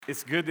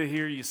It's good to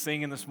hear you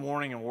singing this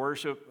morning and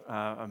worship.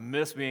 I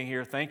miss being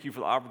here. Thank you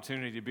for the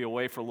opportunity to be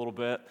away for a little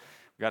bit.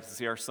 We got to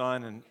see our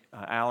son and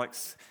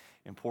Alex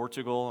in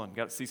Portugal and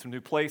got to see some new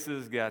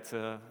places, got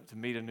to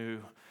meet a new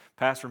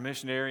pastor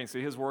missionary and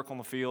see his work on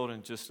the field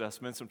and just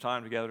spend some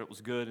time together. It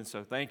was good, and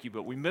so thank you.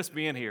 But we miss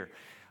being here.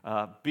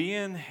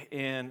 Being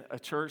in a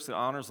church that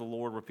honors the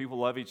Lord, where people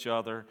love each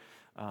other,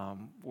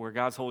 where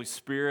God's Holy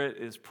Spirit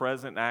is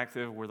present and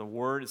active, where the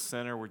Word is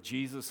centered, where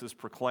Jesus is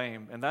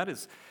proclaimed, and that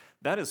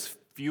is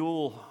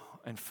fuel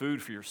and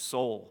food for your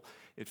soul.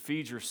 It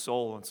feeds your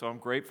soul, and so I'm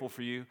grateful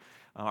for you.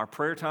 Our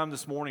prayer time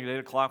this morning at 8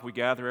 o'clock, we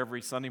gather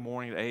every Sunday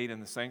morning at 8 in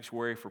the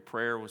sanctuary for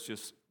prayer, was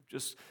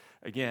just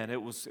again, it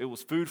was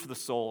food for the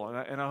soul,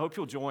 and I hope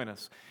you'll join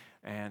us.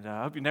 And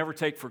I hope you never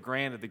take for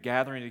granted the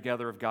gathering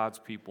together of God's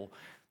people.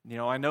 You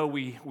know, I know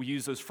we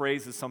use those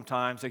phrases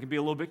sometimes. They can be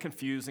a little bit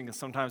confusing, and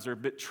sometimes they're a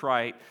bit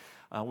trite.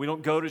 We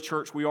don't go to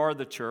church, we are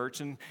the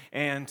church,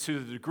 and to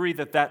the degree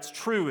that that's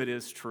true, it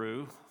is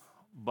true.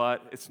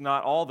 But it's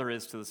not all there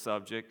is to the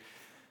subject.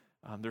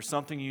 There's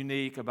something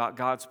unique about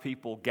God's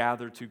people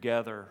gathered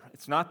together.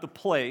 It's not the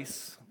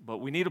place, but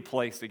we need a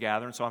place to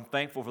gather, and so I'm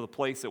thankful for the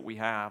place that we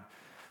have.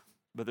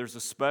 But there's a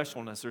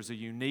specialness, there's a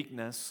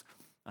uniqueness,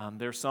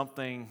 there's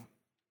something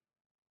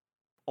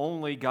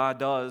only God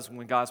does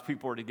when God's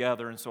people are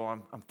together, and so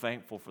I'm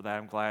thankful for that.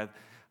 I'm glad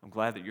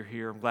that you're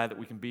here. I'm glad that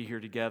we can be here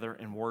together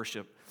and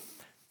worship.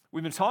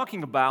 We've been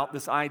talking about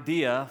this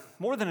idea,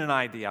 more than an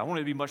idea. I want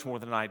it to be much more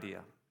than an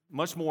idea.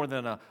 Much more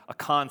than a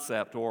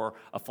concept or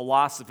a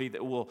philosophy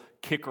that we'll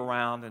kick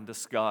around and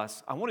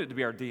discuss. I want it to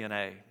be our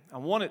DNA. I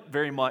want it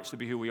very much to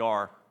be who we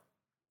are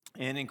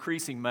in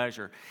increasing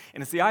measure.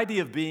 And it's the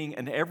idea of being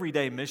an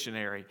everyday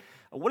missionary.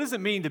 What does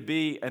it mean to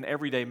be an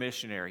everyday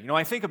missionary? You know,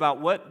 I think about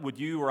what would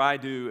you or I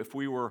do if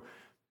we were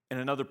in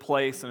another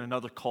place, in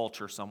another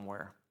culture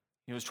somewhere.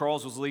 You know, as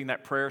Charles was leading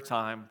that prayer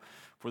time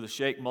for the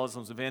Sheikh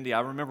Muslims of India,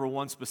 I remember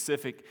one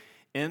specific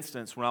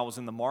instance when I was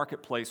in the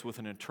marketplace with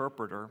an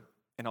interpreter.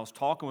 And I was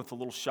talking with a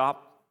little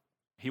shop.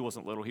 He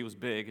wasn't little, he was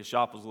big. His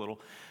shop was little.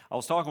 I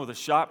was talking with a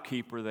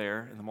shopkeeper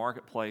there in the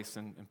marketplace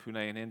in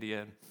Pune in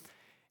India.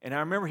 And I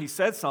remember he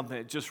said something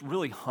that just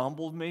really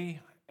humbled me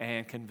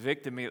and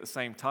convicted me at the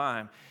same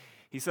time.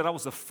 He said I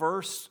was the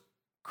first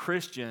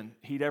Christian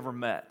he'd ever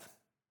met.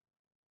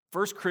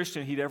 First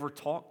Christian he'd ever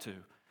talked to.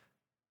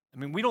 I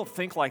mean, we don't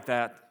think like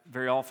that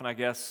very often, I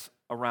guess,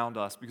 around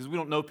us, because we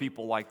don't know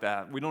people like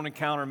that. We don't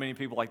encounter many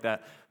people like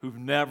that who've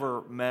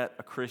never met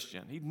a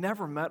Christian. He'd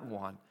never met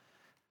one.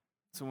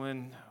 So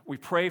when we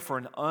pray for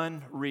an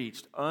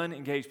unreached,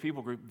 unengaged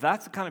people group,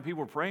 that's the kind of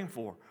people we're praying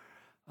for.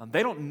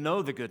 They don't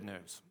know the good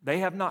news. They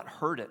have not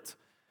heard it.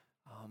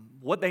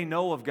 What they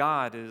know of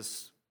God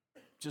is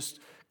just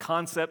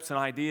concepts and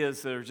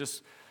ideas that are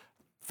just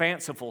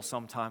fanciful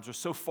sometimes. They're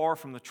so far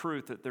from the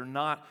truth that they're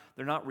not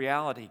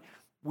reality.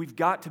 We've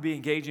got to be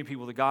engaging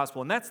people with the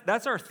gospel, and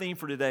that's our theme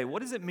for today.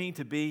 What does it mean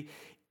to be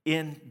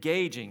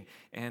engaging?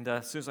 And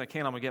as soon as I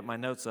can, I'm going to get my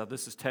notes up.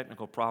 This is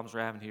technical problems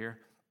we're having here.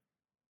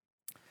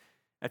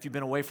 If you've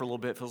been away for a little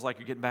bit, it feels like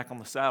you're getting back on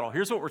the saddle.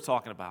 Here's what we're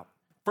talking about.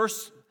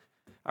 First,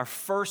 our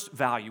first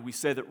value, we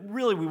say that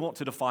really we want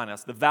to define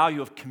us, the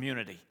value of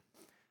community,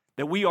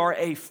 that we are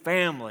a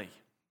family,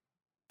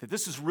 that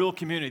this is real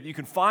community. You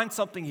can find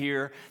something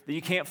here that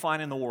you can't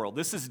find in the world.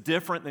 This is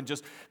different than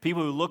just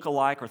people who look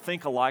alike or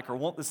think alike or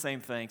want the same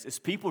things. It's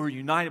people who are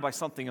united by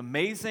something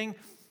amazing,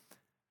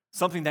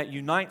 something that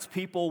unites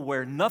people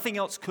where nothing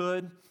else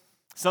could,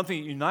 something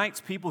that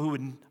unites people who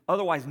would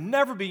otherwise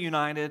never be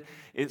united.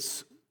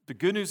 It's the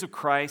good news of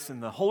Christ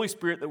and the Holy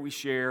Spirit that we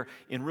share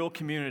in real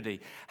community.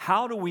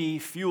 How do we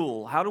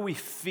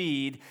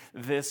feed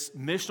this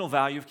missional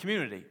value of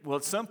community? Well,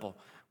 it's simple.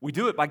 We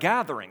do it by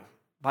gathering,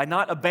 by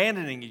not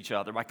abandoning each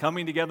other, by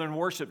coming together and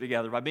worship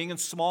together, by being in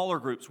smaller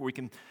groups where we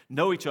can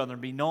know each other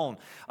and be known,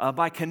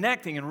 by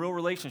connecting in real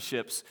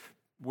relationships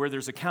where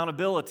there's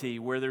accountability,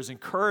 where there's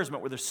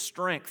encouragement, where there's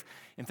strength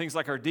in things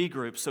like our D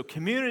groups. So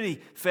community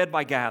fed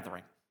by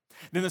gathering.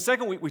 Then the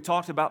second week we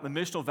talked about the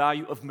missional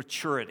value of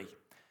maturity.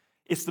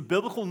 It's the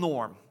biblical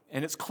norm,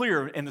 and it's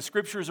clear, and the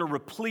scriptures are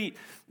replete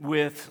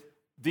with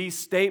these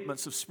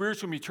statements of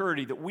spiritual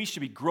maturity that we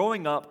should be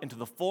growing up into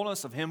the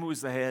fullness of Him who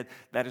is the head,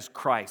 that is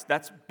Christ.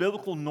 That's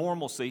biblical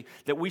normalcy,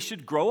 that we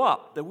should grow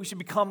up, that we should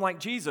become like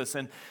Jesus.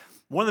 And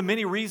one of the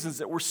many reasons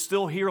that we're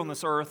still here on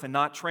this earth and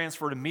not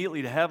transferred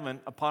immediately to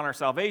heaven upon our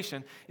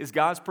salvation is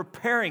God's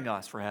preparing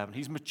us for heaven.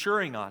 He's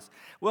maturing us.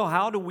 Well,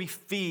 how do we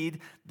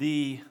feed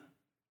the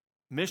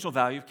missional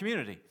value of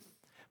community?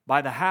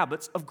 By the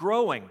habits of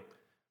growing.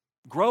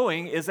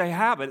 Growing is a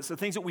habit. It's the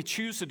things that we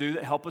choose to do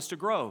that help us to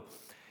grow.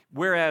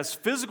 Whereas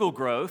physical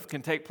growth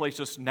can take place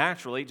just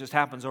naturally, it just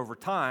happens over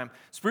time,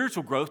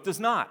 spiritual growth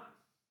does not.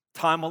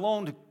 Time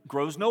alone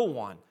grows no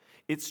one.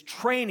 It's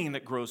training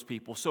that grows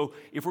people. So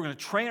if we're going to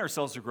train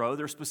ourselves to grow,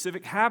 there are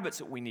specific habits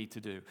that we need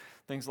to do.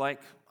 Things like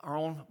our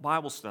own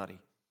Bible study,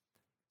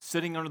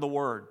 sitting under the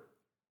Word,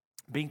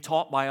 being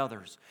taught by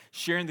others,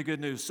 sharing the good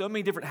news. So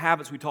many different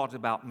habits we talked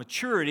about.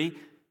 Maturity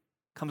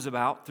comes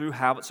about through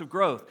habits of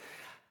growth.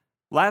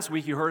 Last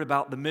week, you heard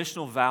about the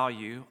missional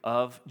value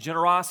of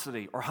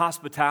generosity or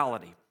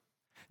hospitality.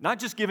 Not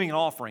just giving an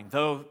offering,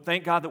 though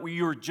thank God that we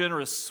are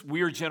generous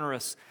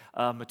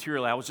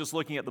materially. I was just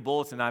looking at the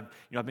bulletin. I've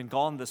been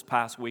gone this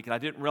past week, and I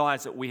didn't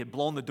realize that we had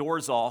blown the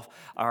doors off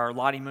our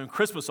Lottie Moon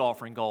Christmas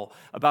offering goal.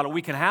 About a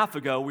week and a half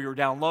ago, we were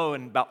down low,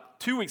 and about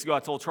 2 weeks ago,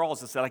 I told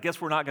Charles, I said, I guess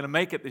we're not going to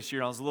make it this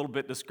year. And I was a little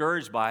bit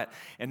discouraged by it.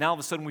 And now all of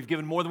a sudden, we've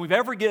given more than we've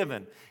ever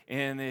given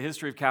in the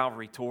history of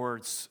Calvary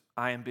towards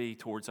IMB,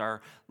 towards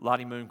our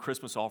Lottie Moon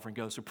Christmas offering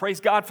goes. So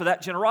praise God for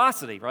that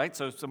generosity, right?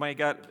 So somebody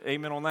got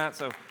amen on that?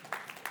 So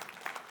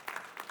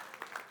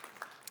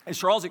as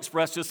Charles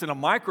expressed, just in a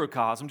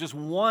microcosm, just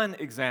one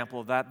example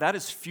of that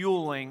is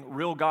fueling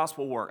real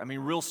gospel work. I mean,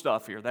 real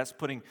stuff here. That's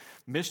putting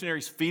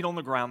missionaries' feet on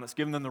the ground. That's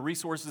giving them the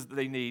resources that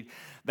they need.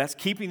 That's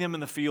keeping them in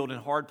the field in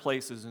hard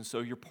places, and so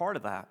you're part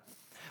of that.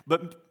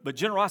 But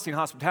generosity and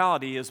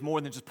hospitality is more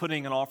than just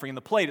putting an offering in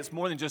the plate. It's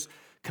more than just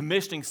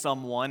commissioning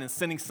someone and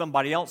sending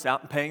somebody else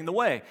out and paying the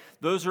way.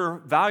 Those are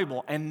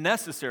valuable and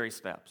necessary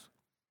steps.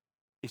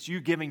 It's you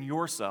giving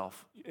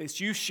yourself.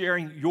 It's you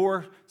sharing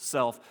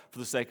yourself for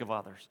the sake of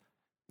others.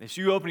 It's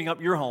you opening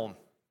up your home.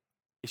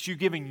 It's you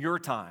giving your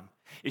time.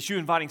 It's you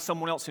inviting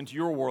someone else into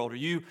your world, or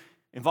you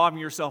involving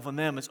yourself in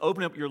them. It's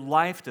opening up your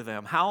life to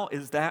them. How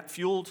is that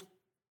fueled?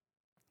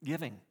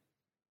 Giving.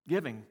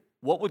 Giving.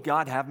 What would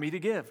God have me to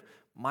give?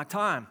 My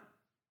time,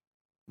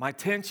 my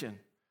attention,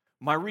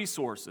 my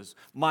resources,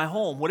 my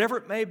home, whatever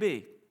it may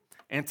be.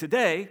 And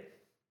today,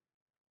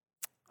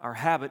 our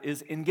habit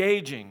is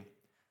engaging.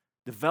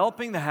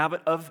 Developing the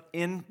habit of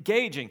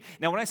engaging.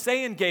 Now, when I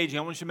say engaging,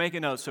 I want you to make a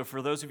note. So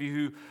for those of you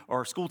who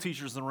are school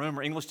teachers in the room,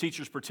 or English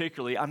teachers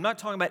particularly, I'm not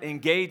talking about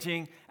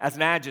engaging as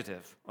an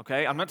adjective,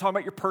 okay? I'm not talking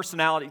about your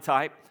personality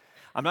type.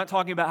 I'm not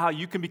talking about how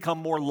you can become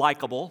more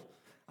likable.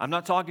 I'm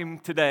not talking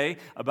today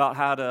about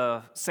how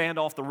to sand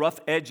off the rough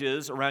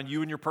edges around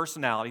you and your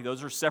personality.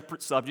 Those are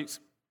separate subjects,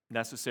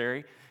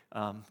 necessary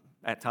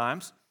at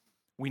times.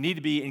 We need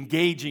to be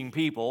engaging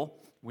people.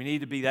 We need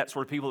to be that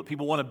sort of people that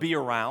people want to be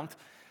around.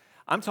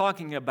 I'm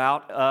talking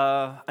about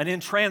an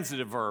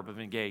intransitive verb of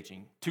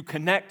engaging, to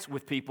connect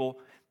with people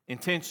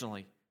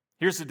intentionally.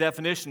 Here's the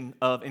definition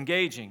of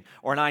engaging,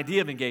 or an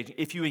idea of engaging.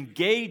 If you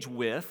engage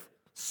with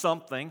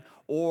something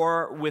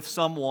or with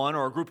someone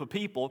or a group of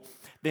people,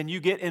 then you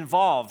get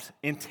involved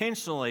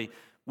intentionally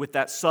with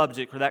that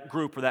subject or that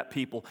group or that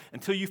people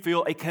until you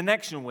feel a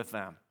connection with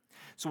them.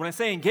 So when I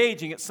say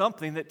engaging, it's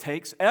something that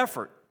takes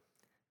effort.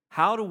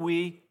 How do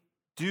we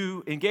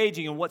do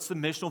engaging, and what's the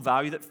missional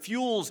value that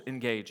fuels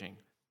engaging?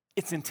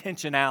 It's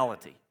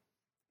intentionality.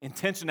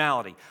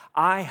 Intentionality.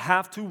 I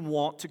have to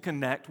want to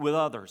connect with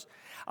others.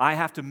 I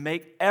have to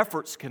make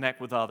efforts to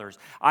connect with others.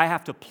 I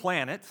have to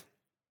plan it.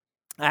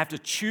 I have to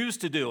choose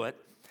to do it.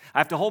 I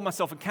have to hold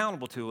myself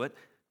accountable to it,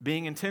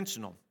 being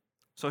intentional.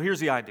 So here's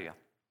the idea.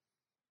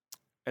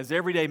 As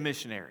everyday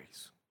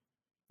missionaries,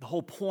 the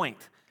whole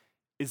point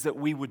is that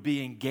we would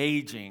be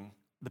engaging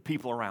the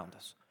people around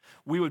us.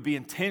 We would be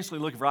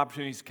intentionally looking for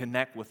opportunities to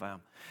connect with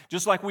them.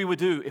 Just like we would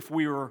do if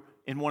we were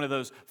in one of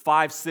those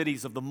 5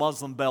 cities of the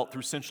Muslim belt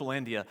through central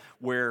India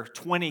where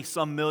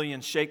 20-some million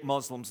Sheikh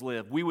Muslims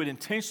live. We would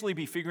intentionally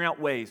be figuring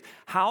out ways,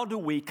 how do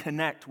we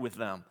connect with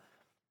them?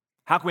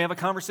 How can we have a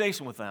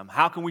conversation with them?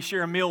 How can we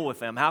share a meal with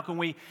them? How can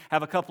we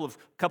have a cup of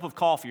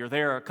coffee, or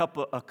a cup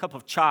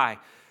of chai,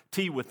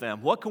 tea with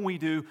them? What can we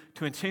do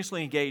to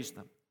intentionally engage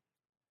them?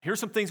 Here's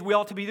some things we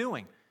ought to be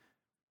doing.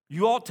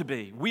 You ought to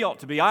be, we ought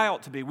to be, I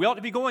ought to be. We ought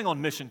to be going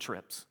on mission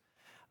trips.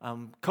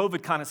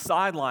 COVID kind of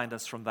sidelined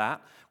us from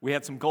that. We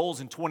had some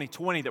goals in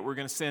 2020 that we're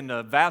going to send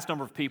a vast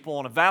number of people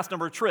on a vast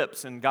number of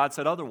trips, and God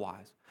said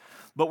otherwise.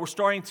 But we're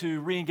starting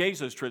to re-engage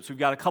those trips. We've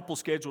got a couple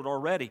scheduled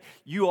already.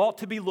 You ought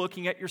to be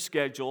looking at your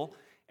schedule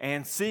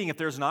and seeing if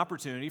there's an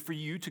opportunity for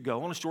you to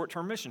go on a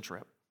short-term mission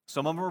trip.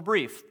 Some of them are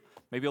brief,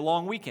 maybe a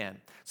long weekend.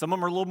 Some of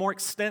them are a little more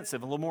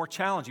extensive, a little more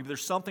challenging, but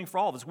there's something for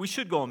all of us. We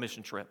should go on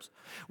mission trips.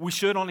 We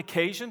should, on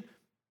occasion,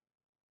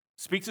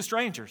 speak to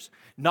strangers,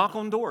 knock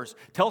on doors,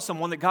 tell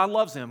someone that God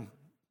loves them,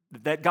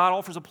 that God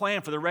offers a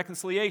plan for their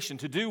reconciliation,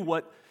 to do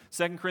what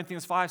 2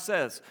 Corinthians 5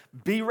 says.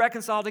 Be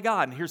reconciled to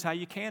God, and here's how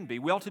you can be.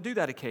 We ought to do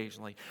that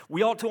occasionally.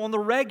 We ought to, on the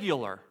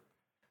regular,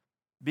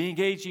 be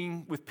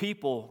engaging with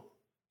people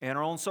in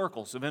our own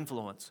circles of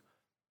influence,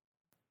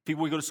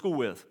 people we go to school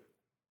with,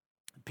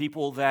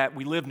 people that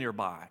we live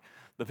nearby,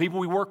 the people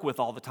we work with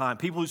all the time,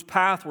 people whose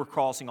path we're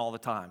crossing all the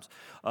times,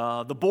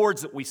 the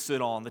boards that we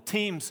sit on, the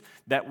teams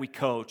that we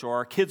coach or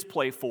our kids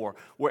play for.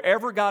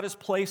 Wherever God has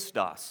placed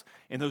us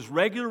in those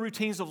regular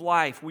routines of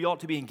life, we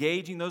ought to be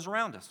engaging those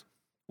around us.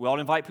 We ought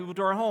to invite people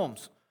to our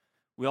homes.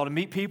 We ought to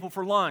meet people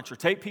for lunch or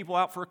take people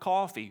out for a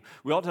coffee.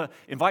 We ought to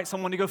invite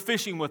someone to go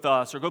fishing with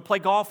us or go play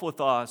golf with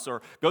us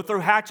or go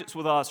throw hatchets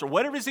with us or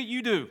whatever it is that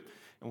you do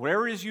and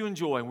whatever it is you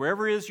enjoy and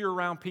wherever it is you're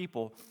around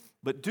people,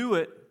 but do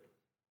it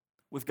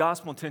with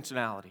gospel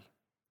intentionality.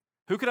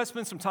 Who could I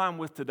spend some time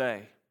with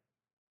today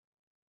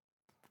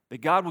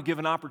that God will give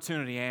an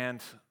opportunity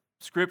and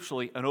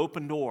scripturally an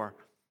open door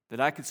that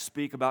I could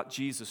speak about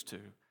Jesus to,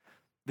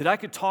 that I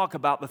could talk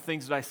about the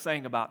things that I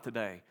sang about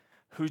today?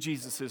 who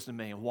Jesus is to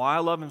me and why I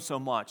love him so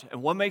much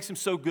and what makes him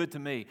so good to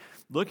me,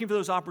 looking for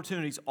those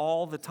opportunities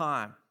all the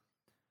time.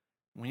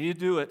 We need to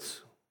do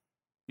it,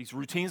 these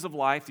routines of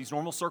life, these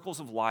normal circles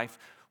of life,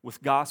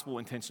 with gospel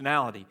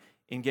intentionality,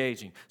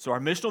 engaging. So our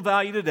missional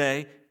value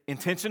today,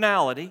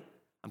 intentionality.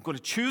 I'm going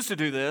to choose to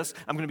do this.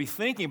 I'm going to be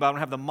thinking about it.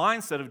 I'm going to have the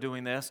mindset of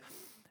doing this,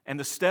 and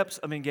the steps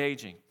of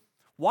engaging.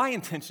 Why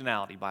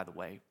intentionality, by the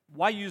way?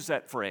 Why use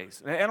that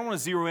phrase? I don't want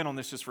to zero in on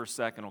this just for a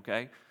second,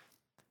 okay?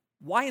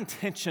 Why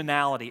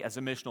intentionality as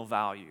a missional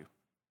value?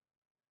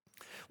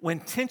 When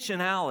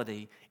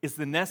intentionality is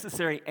the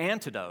necessary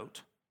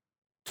antidote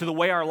to the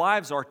way our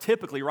lives are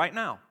typically right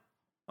now.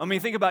 I mean,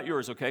 think about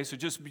yours, okay? So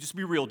just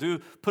be real.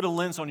 Put a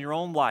lens on your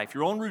own life,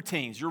 your own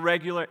routines, your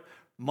regular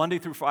Monday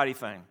through Friday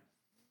thing.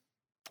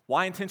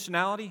 Why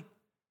intentionality?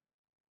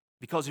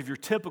 Because of your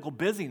typical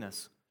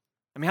busyness.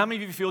 I mean, how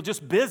many of you feel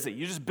just busy?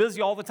 You're just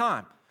busy all the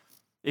time.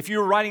 If you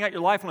were writing out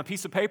your life on a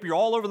piece of paper, you're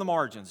all over the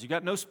margins. You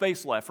got no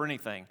space left for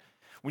anything.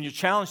 When you're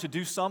challenged to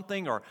do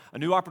something or a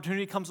new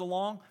opportunity comes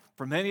along,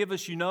 for many of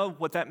us, you know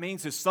what that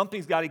means is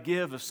something's got to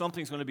give if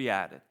something's going to be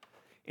added.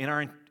 In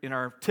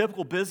our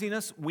typical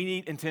busyness, we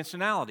need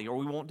intentionality or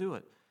we won't do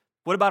it.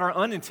 What about our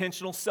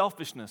unintentional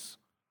selfishness?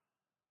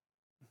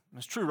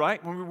 That's true,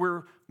 right?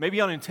 We're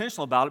maybe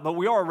unintentional about it, but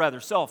we are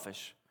rather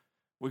selfish.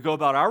 We go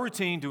about our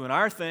routine, doing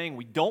our thing.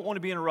 We don't want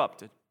to be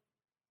interrupted.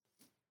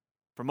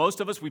 For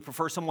most of us, we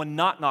prefer someone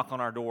not knock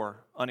on our door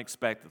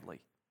unexpectedly.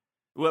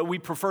 We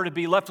prefer to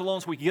be left alone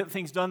so we can get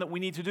things done that we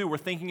need to do. We're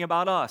thinking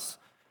about us.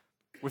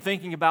 We're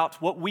thinking about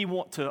what we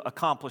want to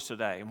accomplish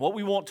today and what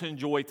we want to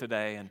enjoy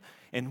today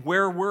and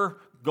where we're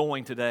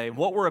going today and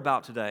what we're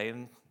about today,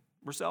 and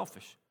we're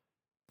selfish.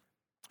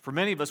 For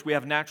many of us, we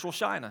have natural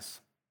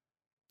shyness.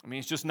 I mean,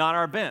 it's just not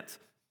our bent.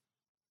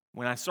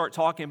 When I start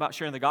talking about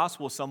sharing the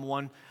gospel with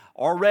someone,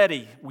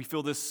 already we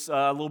feel this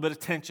little bit of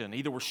tension.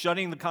 Either we're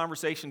shutting the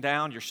conversation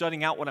down, you're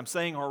shutting out what I'm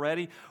saying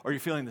already, or you're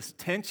feeling this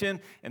tension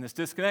and this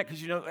disconnect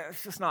because you know,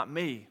 it's just not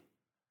me.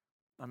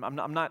 I'm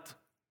not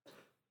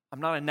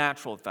a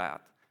natural at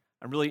that.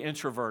 I'm really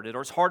introverted,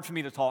 or it's hard for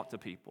me to talk to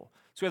people.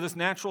 So we have this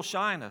natural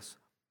shyness.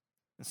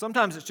 And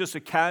sometimes it's just a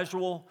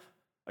casual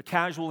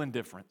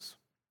indifference.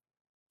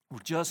 We're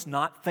just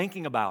not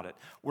thinking about it.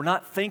 We're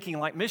not thinking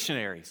like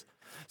missionaries.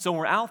 So when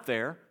we're out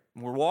there,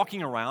 and we're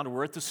walking around, or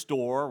we're at the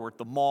store, or we're at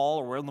the mall,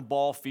 or we're in the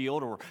ball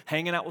field, or we're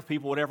hanging out with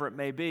people, whatever it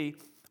may be,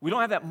 we don't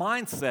have that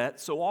mindset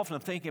so often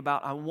of thinking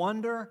about, I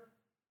wonder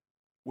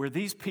where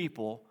these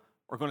people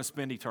are going to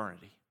spend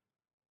eternity.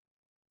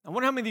 I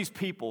wonder how many of these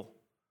people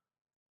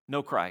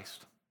know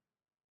Christ.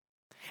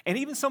 And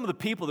even some of the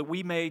people that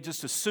we may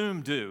just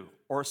assume do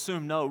or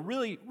assume know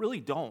really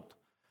don't.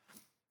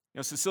 You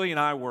know, Cecilia and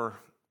I were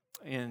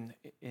in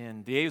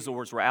the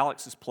Azores where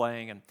Alex is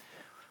playing, and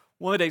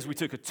one of the days we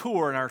took a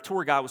tour, and our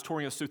tour guide was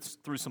touring us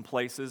through some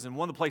places, and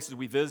one of the places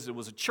we visited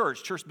was a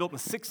church built in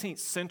the 16th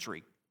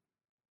century.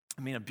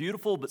 I mean, a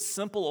beautiful but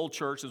simple old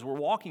church. As we're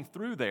walking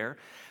through there,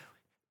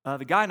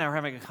 the guy and I were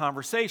having a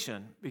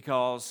conversation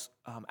because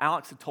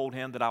Alex had told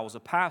him that I was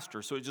a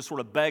pastor, so it just sort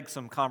of begged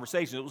some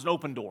conversation. It was an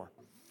open door.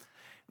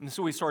 And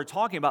so we started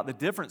talking about the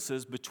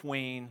differences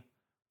between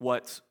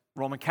what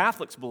Roman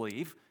Catholics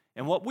believe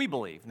and what we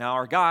believe. Now,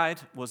 our guide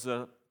was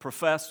a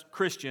professed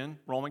Christian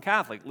Roman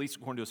Catholic, at least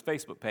according to his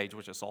Facebook page,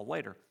 which I saw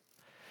later.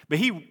 But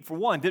he, for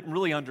one, didn't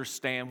really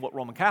understand what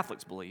Roman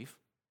Catholics believe.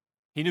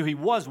 He knew he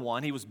was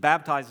one. He was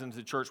baptized into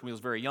the church when he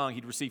was very young.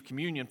 He'd received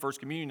communion, first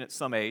communion at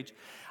some age.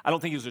 I don't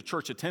think he was a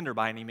church attender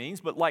by any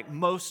means, but like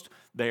most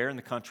there in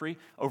the country,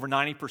 over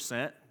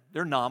 90%,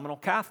 they're nominal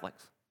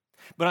Catholics.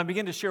 But I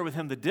began to share with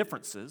him the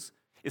differences.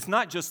 It's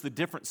not just the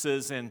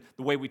differences in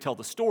the way we tell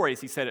the story,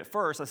 as he said at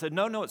first. I said,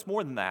 no, it's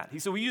more than that. He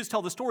said, well, you just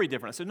tell the story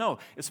different. I said, no,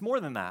 it's more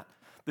than that.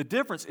 The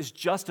difference is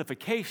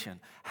justification.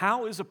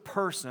 How is a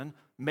person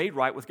made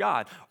right with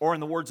God? Or in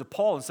the words of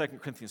Paul in 2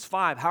 Corinthians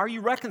 5, how are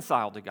you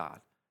reconciled to God?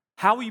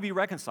 How will you be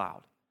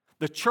reconciled?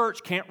 The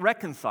church can't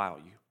reconcile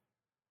you.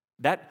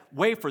 That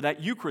wafer,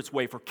 that Eucharist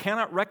wafer,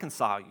 cannot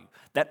reconcile you.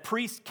 That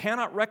priest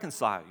cannot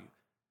reconcile you.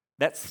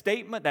 That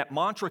statement, that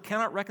mantra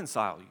cannot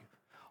reconcile you.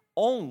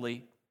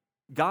 Only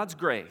God's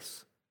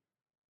grace,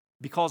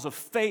 because of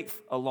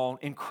faith alone,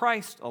 in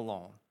Christ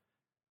alone,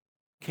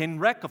 can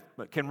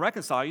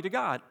reconcile you to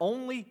God.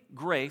 Only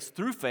grace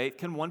through faith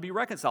can one be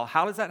reconciled.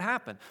 How does that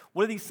happen?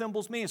 What do these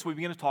symbols mean? So we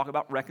begin to talk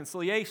about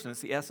reconciliation.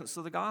 It's the essence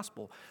of the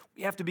gospel.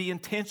 We have to be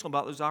intentional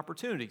about those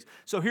opportunities.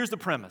 So here's the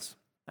premise.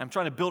 I'm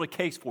trying to build a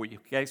case for you,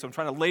 okay? So I'm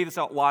trying to lay this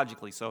out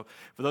logically. So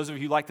for those of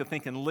you who like to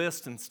think in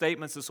lists and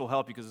statements, this will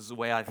help you because this is the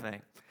way I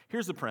think.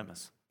 Here's the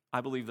premise. I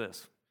believe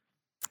this.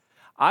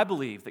 I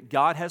believe that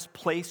God has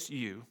placed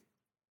you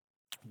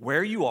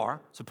where you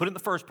are, so put it in the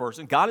first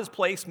person. God has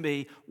placed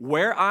me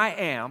where I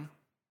am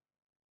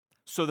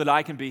so that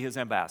I can be his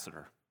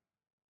ambassador.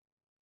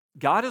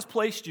 God has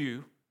placed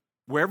you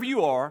wherever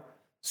you are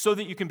so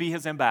that you can be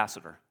his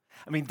ambassador.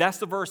 I mean, that's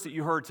the verse that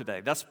you heard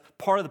today. That's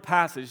part of the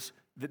passage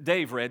that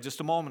Dave read just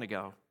a moment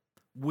ago.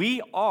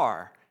 We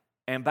are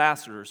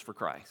ambassadors for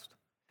Christ.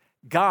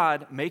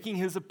 God making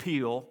his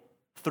appeal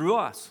through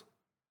us.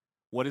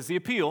 What is the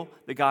appeal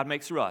that God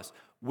makes through us?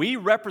 We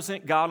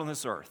represent God on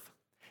this earth.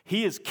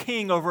 He is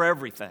king over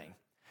everything.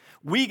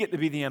 We get to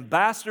be the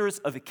ambassadors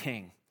of the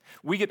king.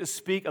 We get to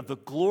speak of the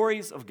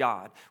glories of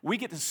God. We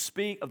get to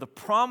speak of the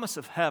promise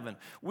of heaven.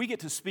 We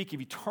get to speak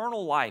of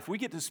eternal life. We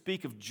get to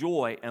speak of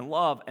joy and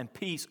love and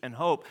peace and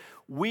hope.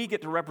 We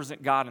get to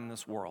represent God in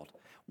this world.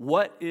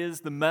 What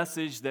is the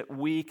message that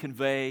we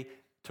convey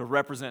to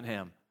represent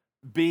Him?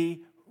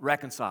 Be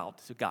reconciled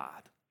to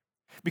God.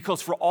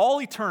 Because for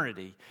all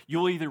eternity,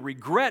 you'll either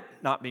regret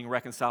not being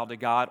reconciled to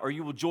God or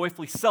you will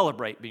joyfully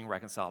celebrate being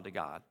reconciled to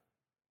God.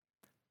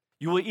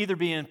 You will either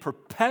be in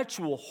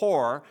perpetual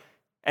horror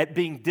at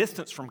being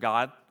distanced from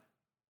God,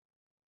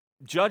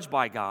 judged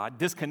by God,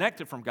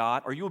 disconnected from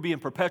God, or you will be in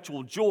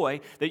perpetual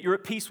joy that you're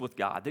at peace with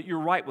God, that you're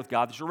right with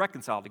God, that you're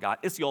reconciled to God.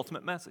 It's the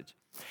ultimate message.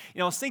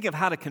 I was thinking of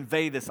how to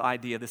convey this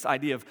idea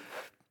of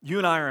you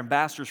and I are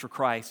ambassadors for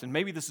Christ, and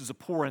maybe this is a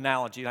poor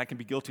analogy, and I can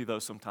be guilty of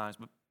those sometimes,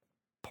 but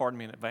pardon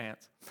me in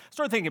advance. I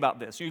started thinking about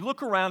this. You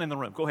look around in the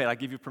room. Go ahead, I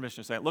give you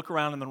permission to say it. Look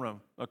around in the room,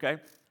 okay?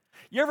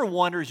 You ever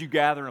wonder as you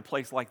gather in a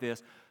place like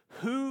this,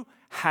 who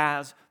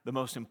has the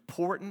most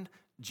important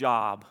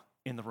job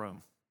in the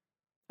room?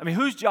 I mean,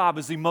 whose job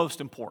is the most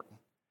important?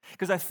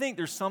 Because I think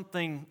there's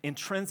something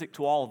intrinsic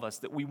to all of us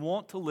that we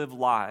want to live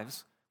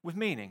lives with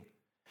meaning.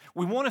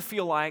 We want to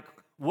feel like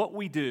what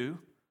we do,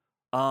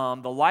 the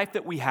life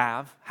that we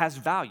have, has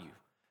value,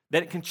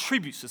 that it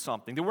contributes to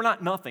something, that we're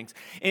not nothings.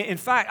 In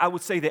fact, I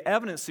would say the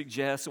evidence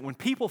suggests that when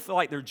people feel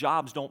like their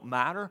jobs don't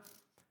matter,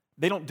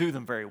 they don't do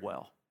them very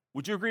well.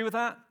 Would you agree with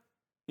that?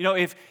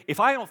 If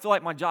I don't feel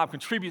like my job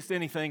contributes to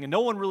anything and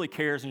no one really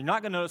cares and you're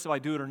not going to notice if I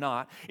do it or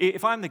not,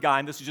 if I'm the guy,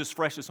 and this is just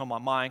freshest on my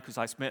mind because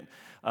I spent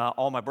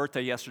all my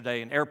birthday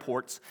yesterday in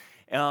airports,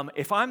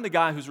 if I'm the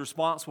guy who's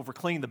responsible for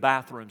cleaning the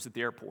bathrooms at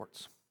the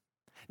airports.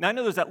 Now, I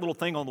know there's that little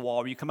thing on the wall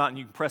where you come out and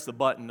you can press the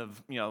button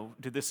of,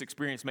 did this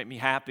experience make me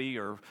happy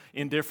or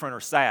indifferent or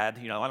sad?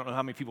 I don't know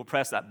how many people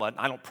press that button.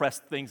 I don't press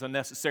things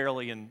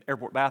unnecessarily in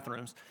airport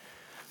bathrooms.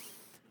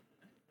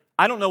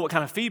 I don't know what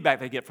kind of feedback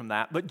they get from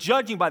that, but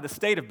judging by the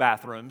state of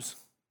bathrooms,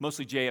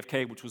 mostly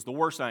JFK, which was the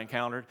worst I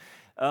encountered,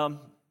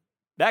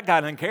 that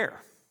guy didn't care.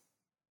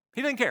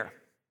 He didn't care.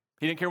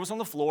 He didn't care what's on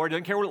the floor. He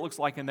didn't care what it looks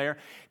like in there.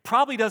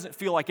 Probably doesn't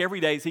feel like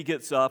every day as he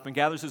gets up and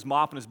gathers his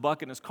mop and his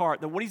bucket and his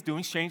cart that what he's doing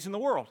is changing the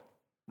world,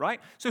 right?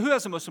 So who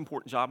has the most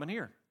important job in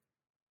here?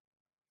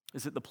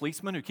 Is it the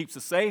policeman who keeps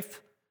us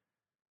safe?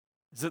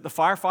 Is it the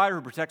firefighter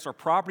who protects our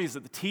property? Is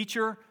it the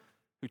teacher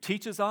who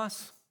teaches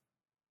us?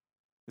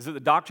 Is it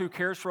the doctor who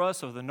cares for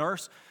us or the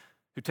nurse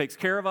who takes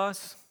care of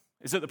us?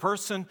 Is it the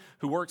person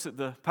who works at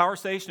the power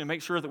station and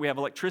makes sure that we have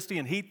electricity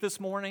and heat this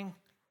morning?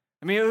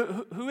 I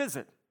mean, who is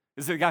it?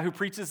 Is it the guy who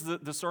preaches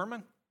the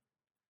sermon?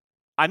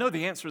 I know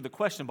the answer to the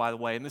question, by the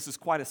way, and this is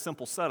quite a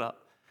simple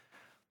setup.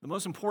 The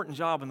most important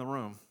job in the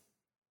room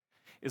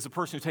is the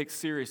person who takes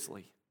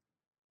seriously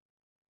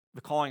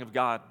the calling of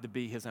God to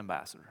be His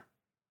ambassador.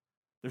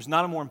 There's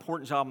not a more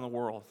important job in the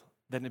world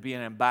than to be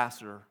an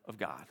ambassador of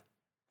God.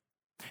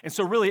 And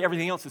so really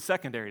everything else is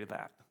secondary to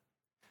that.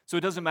 So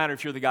it doesn't matter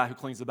if you're the guy who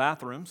cleans the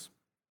bathrooms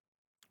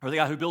or the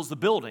guy who builds the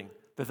building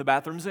that the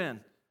bathroom's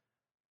in.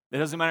 It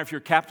doesn't matter if you're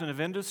a captain of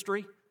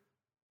industry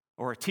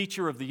or a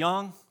teacher of the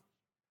young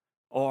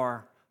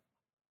or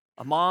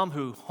a mom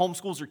who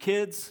homeschools her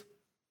kids.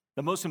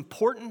 The most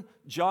important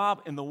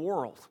job in the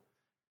world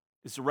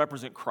is to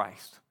represent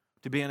Christ,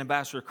 to be an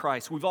ambassador of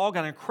Christ. We've all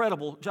got an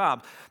incredible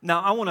job.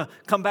 Now, I want to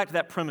come back to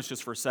that premise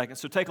just for a second,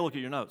 so take a look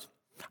at your notes.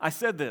 I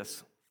said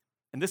this,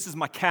 and this is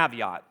my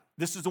caveat.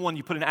 This is the one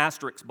you put an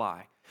asterisk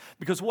by.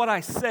 Because what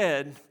I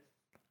said,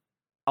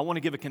 I want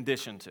to give a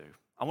condition to.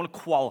 I want to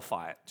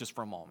qualify it just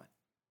for a moment.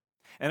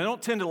 And I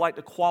don't tend to like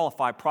to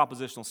qualify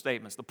propositional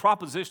statements. The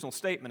propositional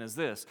statement is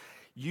this: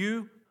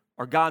 you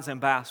are God's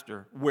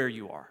ambassador where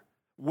you are.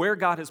 Where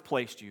God has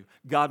placed you,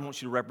 God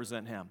wants you to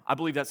represent Him. I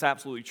believe that's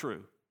absolutely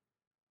true.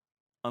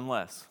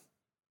 Unless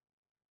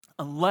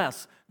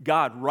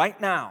God right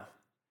now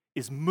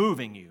is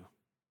moving you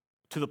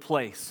to the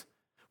place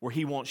where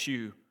He wants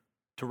you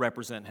to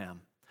represent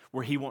Him,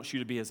 where He wants you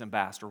to be His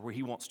ambassador, where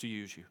He wants to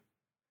use you.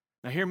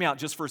 Now hear me out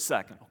just for a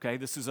second, okay?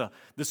 This is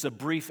a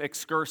brief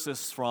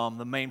excursus from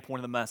the main point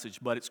of the message,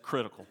 but it's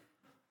critical.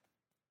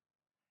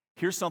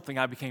 Here's something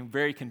I became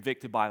very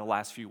convicted by the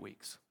last few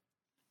weeks.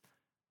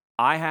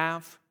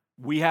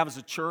 We have as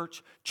a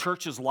church,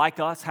 churches like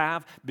us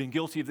have been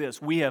guilty of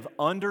this. We have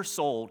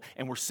undersold,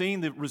 and we're seeing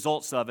the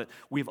results of it,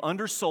 we've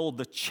undersold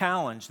the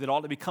challenge that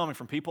ought to be coming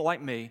from people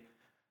like me,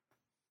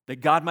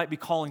 that God might be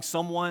calling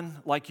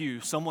someone like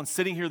you, someone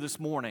sitting here this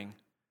morning,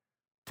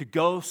 to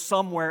go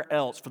somewhere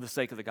else for the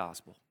sake of the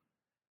gospel.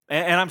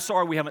 And I'm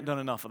sorry we haven't done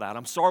enough of that.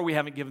 I'm sorry we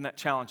haven't given that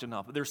challenge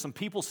enough. But there's some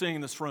people sitting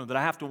in this room that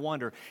I have to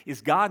wonder,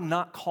 is God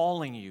not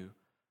calling you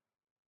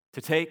to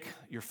take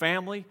your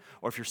family,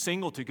 or if you're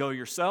single, to go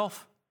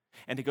yourself,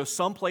 and to go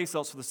someplace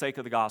else for the sake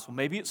of the gospel?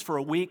 Maybe it's for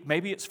a week,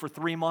 maybe it's for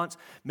 3 months,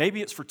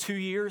 maybe it's for 2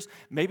 years,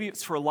 maybe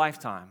it's for a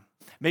lifetime.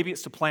 Maybe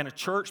it's to plant a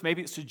church,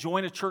 maybe it's to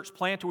join a church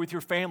planter with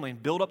your family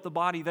and build up the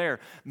body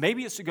there.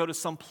 Maybe it's to go to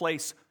some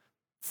place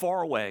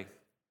far away,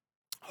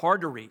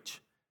 hard to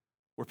reach,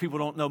 where people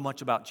don't know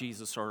much about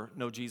Jesus or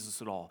know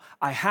Jesus at all.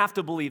 I have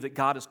to believe that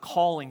God is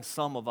calling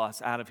some of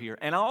us out of here.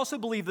 And I also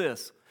believe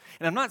this,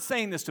 and I'm not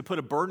saying this to put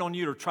a burden on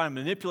you or try to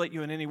manipulate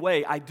you in any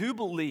way. I do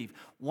believe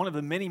one of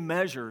the many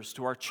measures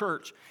to our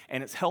church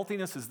and its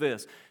healthiness is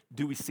this: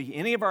 do we see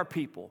any of our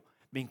people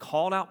being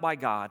called out by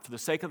God for the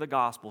sake of the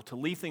gospel to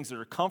leave things that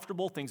are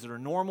comfortable, things that are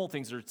normal,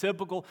 things that are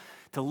typical,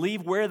 to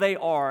leave where they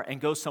are and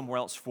go somewhere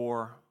else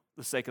for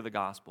the sake of the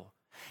gospel?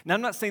 Now,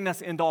 I'm not saying that's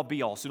the end-all,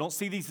 be-all, so don't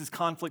see these as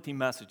conflicting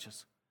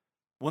messages.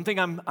 One thing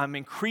I'm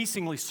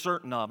increasingly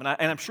certain of, and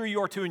I'm sure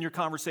you are too in your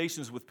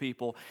conversations with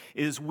people,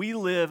 is we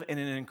live in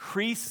an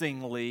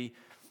increasingly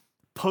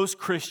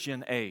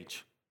post-Christian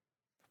age.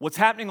 What's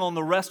happening on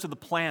the rest of the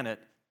planet,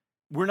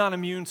 we're not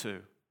immune to.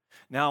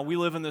 Now, we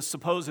live in this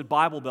supposed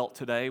Bible Belt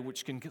today,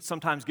 which can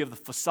sometimes give the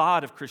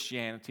facade of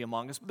Christianity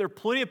among us, but there are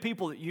plenty of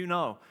people that you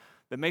know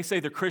that may say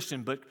they're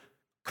Christian, but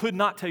could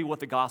not tell you what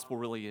the gospel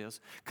really is,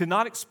 could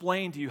not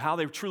explain to you how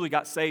they truly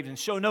got saved, and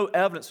show no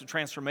evidence of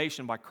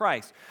transformation by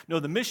Christ. No,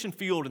 the mission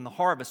field and the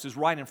harvest is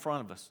right in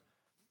front of us.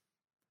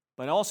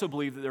 But I also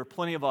believe that there are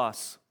plenty of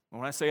us,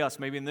 and when I say us,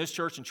 maybe in this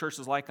church and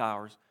churches like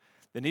ours,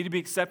 that need to be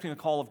accepting the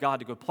call of God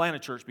to go plant a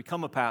church,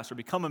 become a pastor,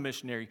 become a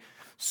missionary,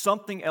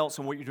 something else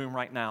in what you're doing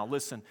right now.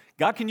 Listen,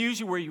 God can use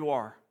you where you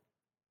are.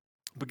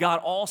 But God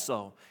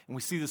also, and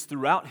we see this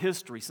throughout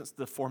history, since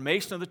the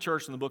formation of the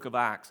church in the book of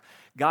Acts,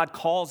 God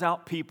calls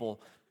out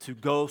people to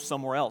go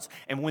somewhere else.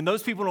 And when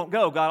those people don't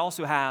go, God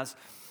also has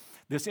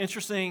this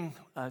interesting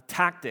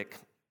tactic,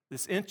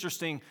 this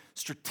interesting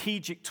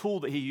strategic tool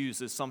that He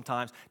uses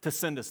sometimes to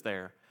send us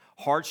there.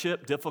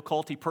 Hardship,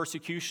 difficulty,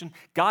 persecution.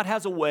 God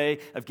has a way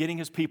of getting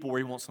His people where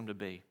He wants them to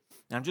be.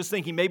 And I'm just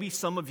thinking maybe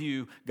some of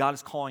you, God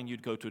is calling you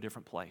to go to a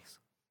different place.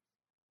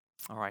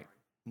 All right,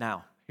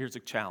 now, here's a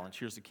challenge.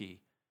 Here's the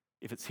key.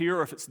 If it's here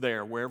or if it's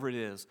there, wherever it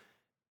is,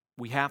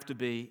 we have to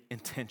be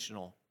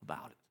intentional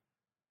about it.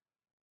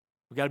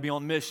 We've got to be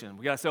on mission.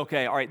 We've got to say,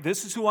 okay, all right,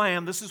 this is who I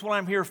am. This is what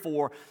I'm here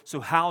for. So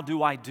how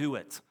do I do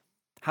it?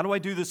 How do I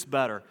do this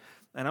better?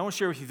 And I want to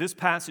share with you this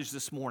passage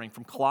this morning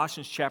from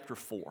Colossians chapter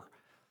 4.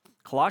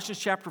 Colossians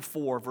chapter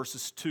 4,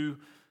 verses 2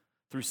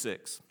 through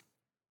 6.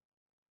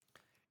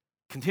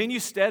 Continue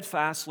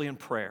steadfastly in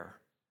prayer,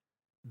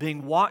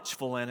 being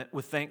watchful in it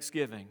with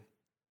thanksgiving.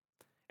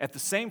 At the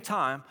same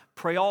time,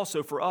 pray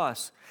also for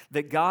us,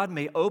 that God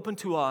may open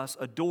to us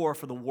a door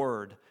for the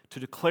word to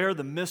declare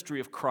the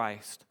mystery of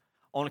Christ,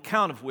 on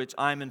account of which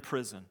I am in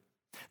prison,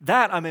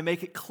 that I may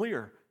make it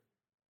clear,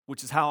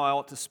 which is how I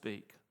ought to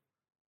speak.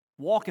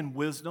 Walk in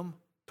wisdom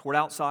toward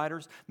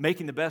outsiders,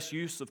 making the best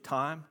use of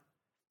time.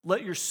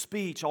 Let your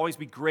speech always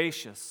be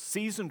gracious,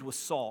 seasoned with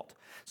salt,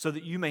 so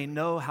that you may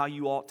know how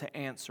you ought to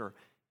answer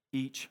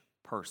each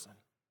person.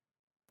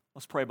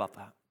 Let's pray about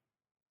that.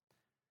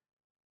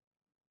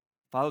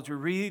 Father, as we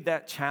read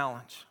that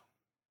challenge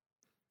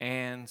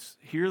and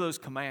hear those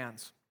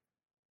commands,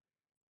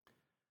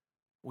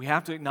 we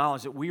have to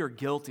acknowledge that we are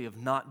guilty of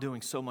not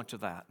doing so much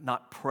of that,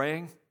 not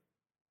praying,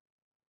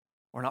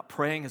 or not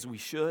praying as we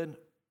should,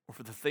 or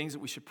for the things that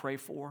we should pray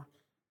for,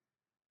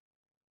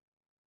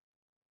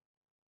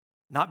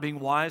 not being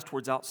wise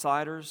towards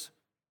outsiders,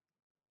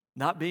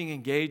 not being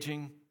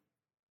engaging,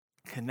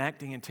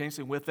 connecting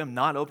intentionally with them,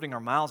 not opening our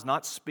mouths,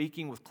 not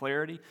speaking with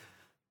clarity,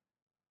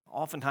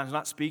 oftentimes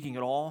not speaking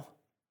at all,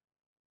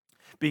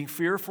 being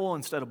fearful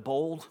instead of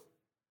bold,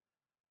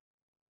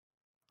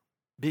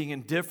 being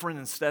indifferent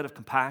instead of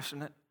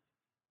compassionate.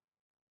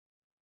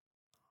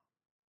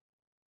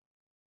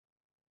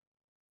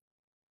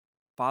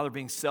 Father,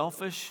 being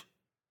selfish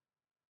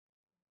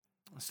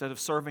instead of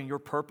serving your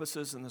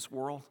purposes in this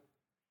world,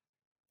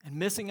 and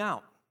missing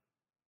out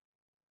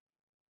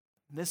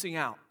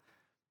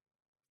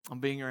on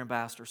being your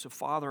ambassador. So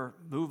Father,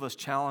 move us,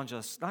 challenge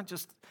us, not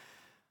just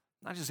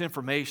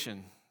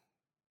information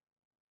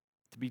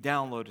to be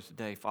downloaded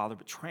today, Father,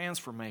 but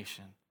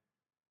transformation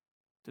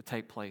to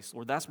take place.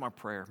 Lord, that's my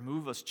prayer.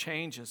 Move us,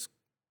 change us.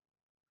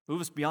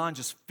 Move us beyond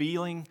just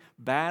feeling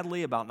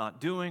badly about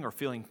not doing or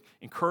feeling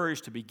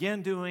encouraged to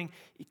begin doing.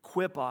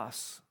 Equip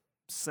us,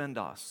 send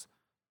us.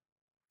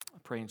 I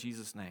pray in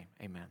Jesus' name,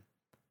 amen.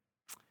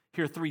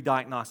 Here are 3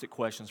 diagnostic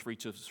questions for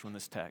each of us from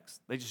this text.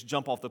 They just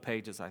jump off the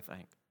pages, I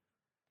think.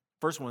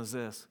 First one is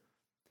this: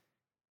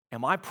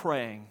 am I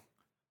praying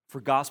for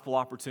gospel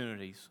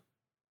opportunities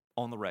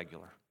on the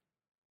regular?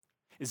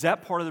 Is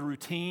that part of the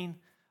routine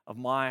of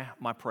my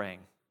praying?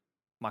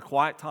 My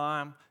quiet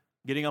time,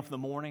 getting up in the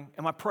morning?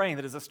 Am I praying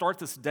that as I start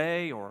this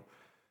day or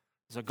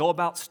as I go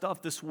about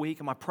stuff this week,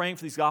 am I praying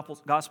for these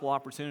gospel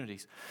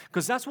opportunities?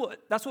 Because that's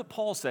what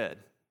Paul said.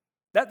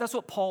 That's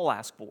what Paul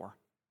asked for.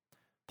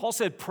 Paul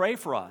said, pray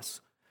for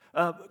us.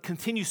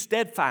 Continue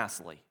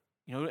steadfastly.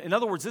 In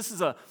other words, this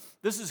is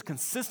a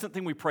consistent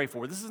thing we pray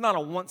for. This is not a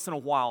once in a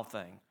while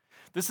thing.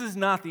 This is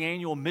not the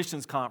annual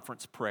missions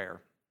conference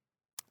prayer.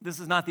 This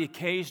is not the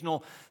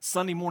occasional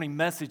Sunday morning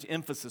message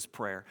emphasis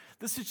prayer.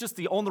 This is just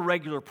the on the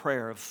regular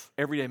prayer of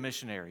everyday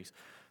missionaries.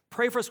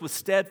 Pray for us with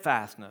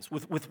steadfastness,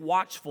 with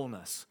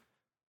watchfulness.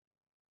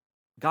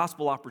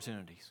 Gospel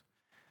opportunities.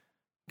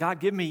 God,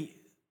 give me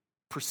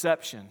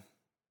perception,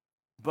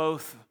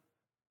 both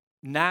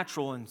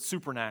natural and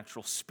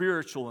supernatural,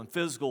 spiritual and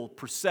physical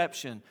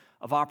perception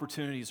of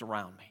opportunities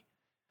around me?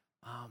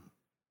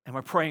 Am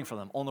I praying for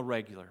them on the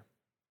regular?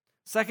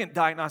 Second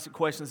diagnostic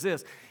question is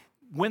this: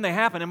 when they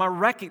happen, am I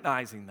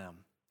recognizing them?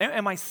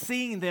 Am I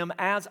seeing them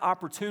as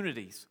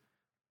opportunities?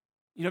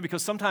 You know,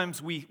 because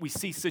sometimes we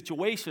see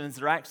situations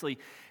that are actually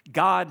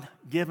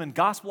God-given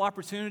gospel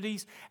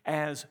opportunities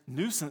as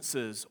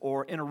nuisances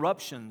or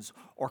interruptions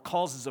or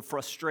causes of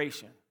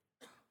frustration,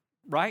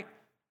 right?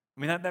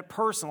 I mean, that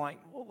person, like,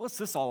 well, what's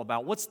this all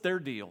about? What's their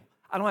deal?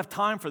 I don't have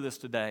time for this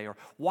today, or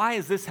why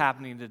is this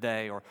happening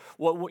today, or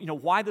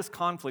why this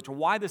conflict, or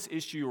why this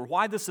issue, or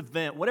why this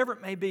event, whatever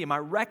it may be. Am I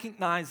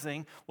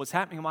recognizing what's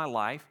happening in my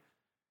life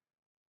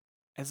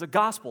as a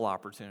gospel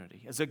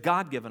opportunity, as a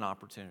God-given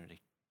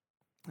opportunity,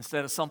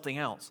 instead of something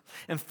else?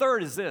 And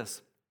third is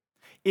this: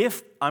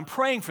 if I'm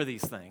praying for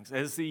these things,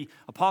 as the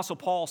Apostle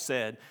Paul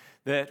said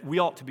that we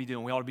ought to be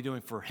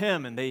doing for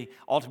him, and they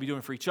ought to be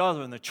doing for each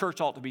other, and the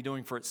church ought to be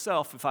doing for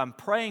itself. If I'm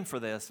praying for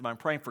this, if I'm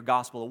praying for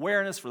gospel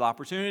awareness, for the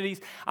opportunities,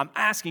 I'm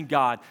asking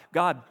God,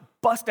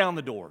 bust down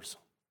the doors.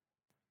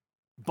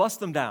 Bust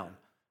them down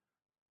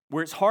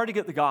where it's hard to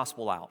get the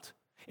gospel out.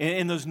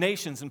 In those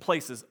nations and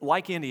places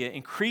like India,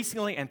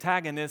 increasingly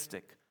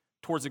antagonistic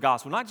towards the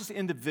gospel, not just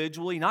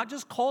individually, not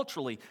just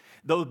culturally,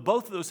 though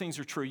both of those things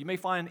are true. You may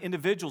find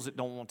individuals that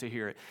don't want to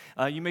hear it.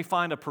 You may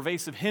find a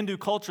pervasive Hindu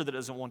culture that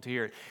doesn't want to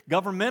hear it.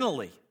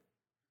 Governmentally,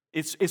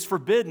 it's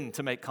forbidden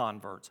to make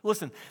converts.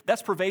 Listen,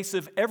 that's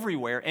pervasive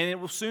everywhere, and it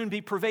will soon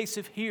be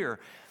pervasive here.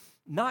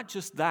 Not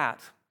just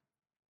that.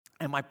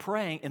 Am I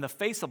praying in the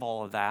face of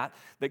all of that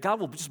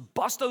God will just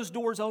bust those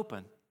doors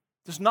open,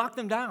 just knock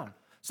them down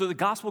so the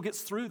gospel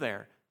gets through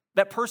there?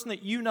 That person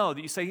that you know,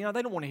 that you say,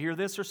 they don't want to hear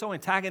this. They're so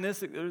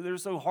antagonistic. They're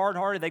so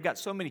hard-hearted. They've got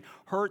so many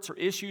hurts or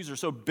issues. They're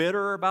so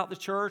bitter about the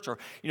church, or,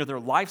 their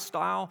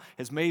lifestyle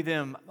has made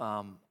them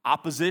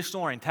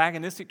oppositional or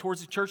antagonistic towards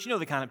the church. You know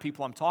the kind of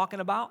people I'm talking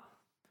about.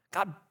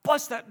 God,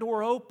 bust that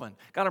door open.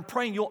 God, I'm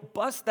praying you'll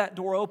bust that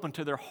door open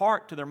to their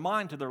heart, to their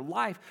mind, to their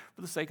life for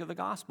the sake of the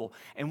gospel.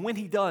 And when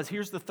he does,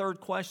 here's the third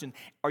question: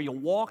 are you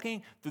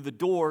walking through the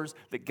doors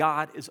that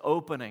God is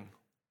opening?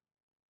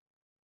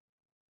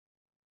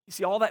 You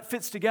see, all that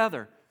fits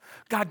together.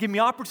 God, give me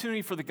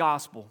opportunity for the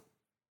gospel.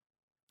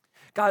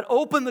 God,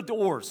 open the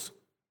doors,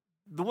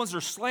 the ones that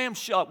are slammed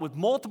shut with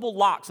multiple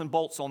locks and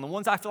bolts on, the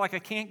ones I feel like I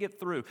can't get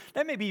through.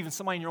 That may be even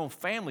somebody in your own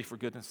family, for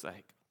goodness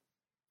sake.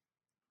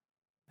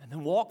 And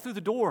then walk through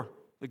the door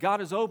that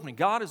God is opening.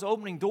 God is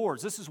opening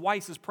doors. This is why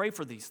he says pray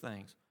for these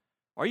things.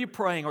 Are you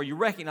praying? Are you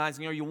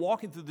recognizing? Are you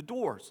walking through the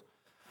doors?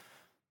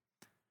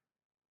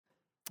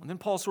 And then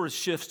Paul sort of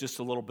shifts just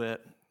a little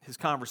bit his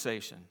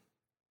conversation.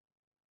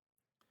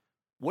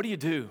 What do you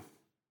do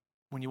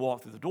when you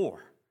walk through the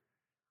door?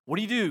 What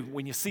do you do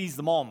when you seize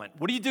the moment?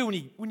 What do you do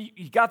when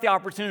you got the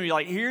opportunity,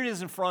 like, here it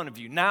is in front of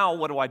you. Now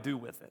what do I do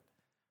with it?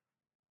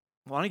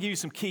 Well, I'm going to give you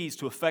some keys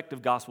to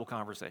effective gospel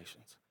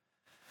conversations.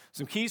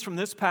 Some keys from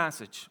this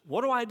passage.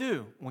 What do I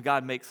do when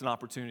God makes an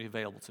opportunity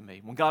available to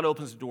me? When God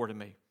opens the door to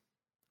me?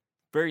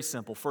 Very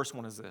simple. First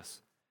one is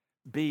this: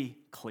 be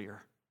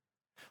clear.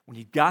 When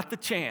you got the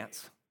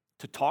chance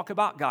to talk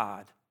about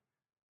God,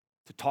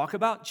 to talk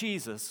about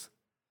Jesus,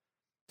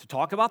 to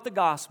talk about the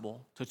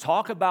gospel, to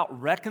talk about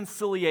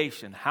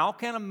reconciliation. How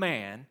can a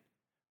man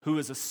who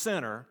is a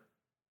sinner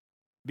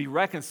be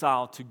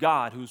reconciled to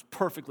God who is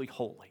perfectly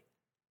holy?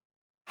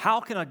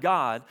 How can a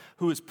God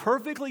who is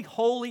perfectly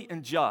holy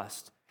and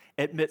just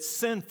admit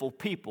sinful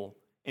people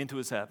into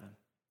his heaven?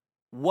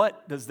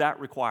 What does that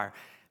require?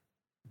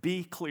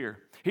 Be clear.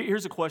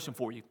 Here's a question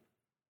for you.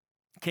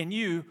 Can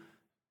you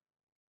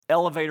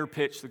elevator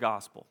pitch the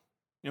gospel?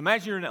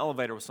 Imagine you're in an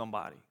elevator with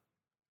somebody,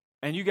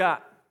 and you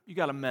got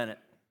a minute.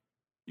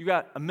 You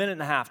got a minute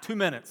and a half, 2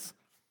 minutes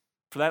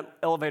for that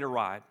elevator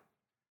ride.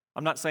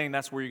 I'm not saying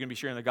that's where you're going to be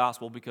sharing the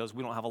gospel, because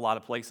we don't have a lot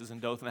of places in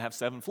Dothan that have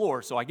 7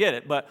 floors, so I get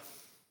it. But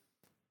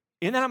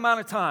in that amount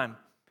of time,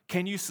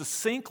 can you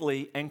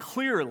succinctly and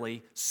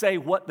clearly say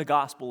what the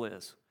gospel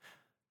is?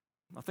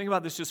 Now think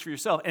about this just for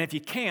yourself. And if you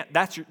can't,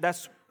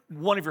 that's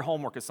one of your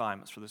homework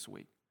assignments for this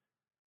week.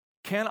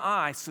 Can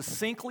I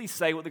succinctly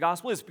say what the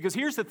gospel is? Because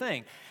here's the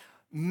thing.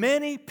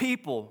 Many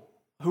people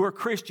who are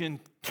Christian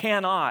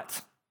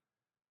cannot.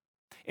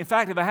 In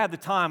fact, if I had the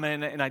time,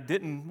 and I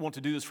didn't want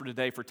to do this for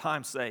today for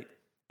time's sake,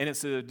 and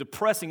it's a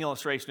depressing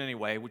illustration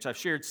anyway, which I've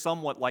shared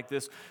somewhat like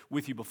this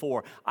with you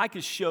before, I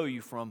could show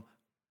you from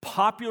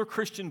popular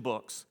Christian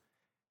books,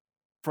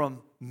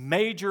 from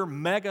major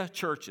mega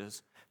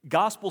churches,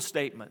 gospel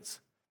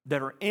statements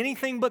that are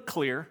anything but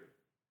clear,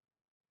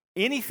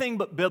 anything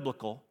but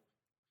biblical,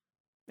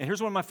 and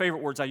here's one of my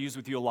favorite words I use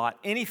with you a lot: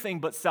 anything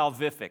but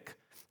salvific.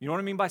 You know what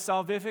I mean by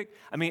salvific?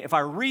 I mean, if I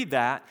read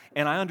that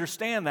and I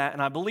understand that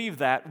and I believe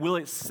that, will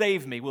it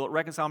save me? Will it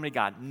reconcile me to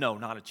God? No,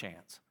 not a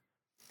chance.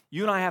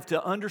 You and I have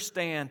to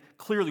understand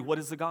clearly what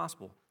is the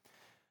gospel.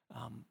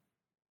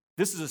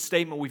 This is a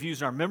statement we've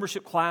used in our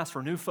membership class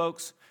for new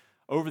folks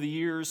over the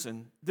years,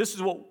 and this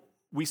is what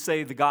we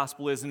say the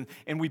gospel is.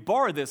 And we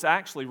borrowed this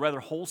actually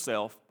rather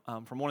wholesale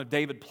from one of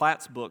David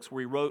Platt's books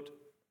where he wrote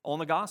on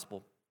the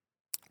gospel.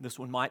 This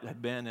one might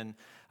have been, and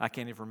I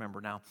can't even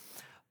remember now.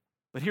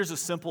 But here's a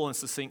simple and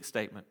succinct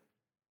statement.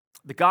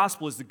 The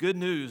gospel is the good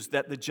news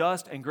that the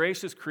just and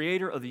gracious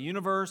creator of the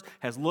universe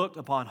has looked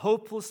upon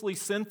hopelessly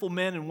sinful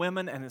men and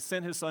women and has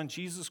sent his son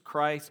Jesus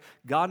Christ,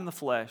 God in the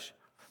flesh,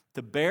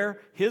 to bear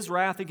his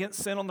wrath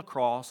against sin on the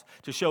cross,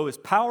 to show his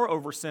power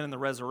over sin in the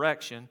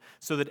resurrection,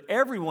 so that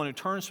everyone who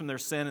turns from their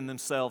sin and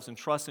themselves and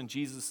trusts in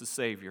Jesus as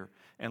Savior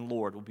and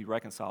Lord will be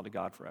reconciled to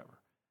God forever.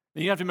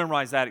 Now, you have to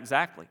memorize that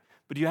exactly.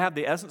 But do you have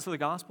the essence of the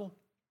gospel?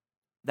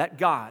 That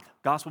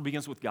gospel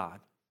begins with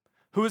God.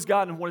 Who is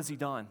God and what has he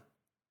done?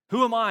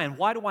 Who am I and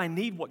why do I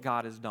need what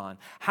God has done?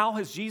 How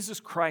has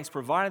Jesus Christ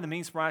provided the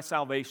means for my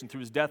salvation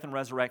through his death and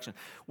resurrection?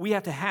 We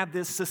have to have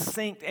this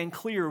succinct and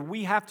clear.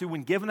 We have to,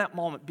 when given that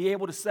moment, be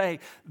able to say,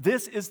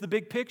 this is the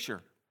big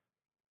picture.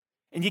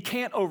 And you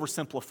can't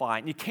oversimplify it,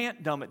 and you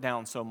can't dumb it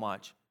down so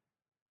much.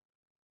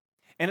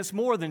 And it's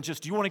more than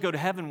just, do you want to go to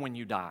heaven when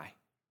you die?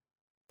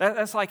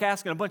 That's like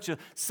asking a bunch of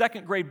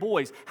second grade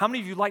boys, how many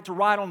of you like to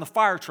ride on the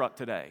fire truck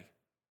today?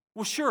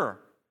 Well, sure.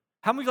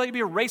 How many of you like to be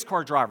a race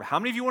car driver? How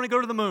many of you want to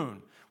go to the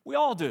moon? We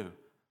all do.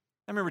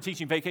 I remember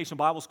teaching Vacation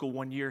Bible School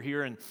one year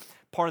here, and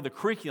part of the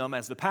curriculum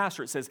as the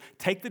pastor, it says,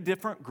 take the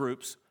different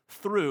groups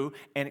through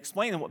and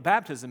explain them what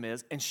baptism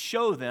is and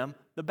show them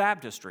the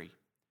baptistry.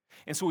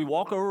 And so we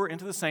walk over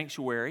into the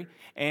sanctuary,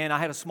 and I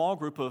had a small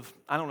group of,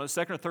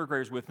 second or third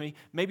graders with me,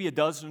 maybe a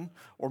dozen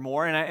or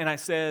more, and I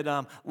said,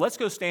 let's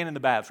go stand in the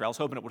baptistry. I was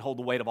hoping it would hold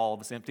the weight of all of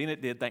us empty, and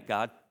it did, thank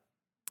God.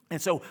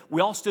 And so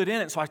we all stood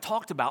in it, so I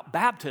talked about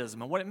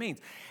baptism and what it means.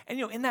 And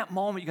in that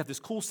moment, you got this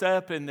cool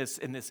setup and this.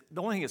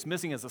 The only thing that's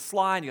missing is a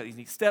slide, and you got these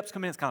neat steps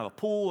coming in. It's kind of a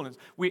pool, and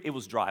it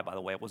was dry, by the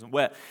way. It wasn't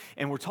wet.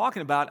 And we're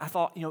talking about, I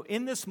thought,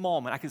 in this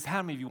moment, I could say,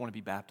 how many of you want to be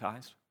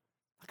baptized?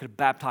 I could have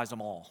baptized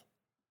them all.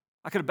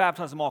 I could have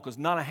baptized them all because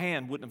not a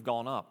hand wouldn't have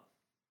gone up.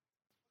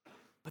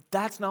 But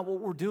that's not what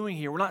we're doing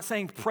here. We're not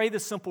saying pray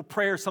this simple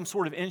prayer, some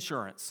sort of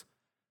insurance.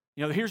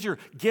 Here's your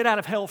get out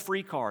of hell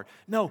free card.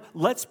 No,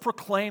 let's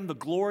proclaim the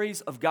glories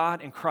of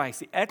God in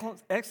Christ, the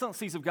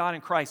excellencies of God in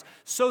Christ,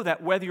 so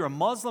that whether you're a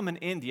Muslim in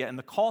India and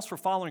the cost for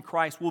following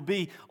Christ will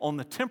be on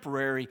the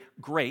temporary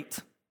great,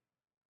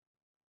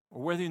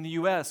 or whether you're in the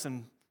U.S.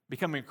 and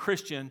becoming a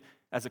Christian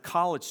as a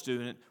college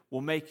student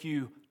will make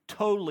you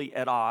totally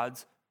at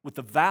odds with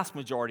the vast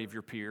majority of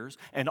your peers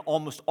and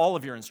almost all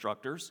of your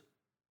instructors,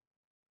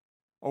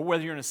 or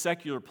whether you're in a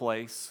secular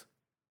place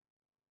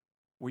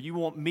where you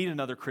won't meet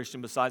another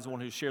Christian besides the one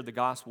who shared the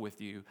gospel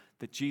with you,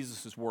 that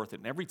Jesus is worth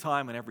it. And every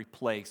time and every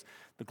place,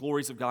 the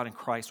glories of God in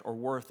Christ are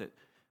worth it.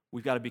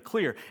 We've got to be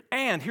clear.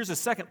 And here's the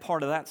second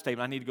part of that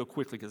statement. I need to go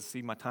quickly because I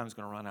see my time is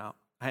going to run out.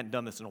 I hadn't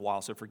done this in a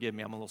while, so forgive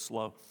me. I'm a little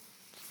slow.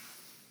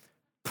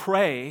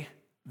 Pray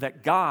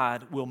that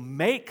God will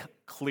make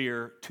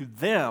clear to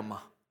them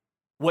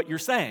what you're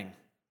saying.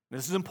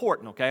 This is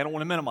important, okay? I don't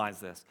want to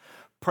minimize this.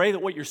 Pray that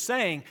what you're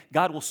saying,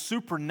 God will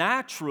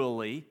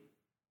supernaturally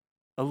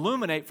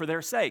illuminate for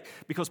their sake.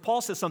 Because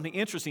Paul says something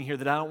interesting here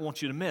that I don't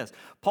want you to miss.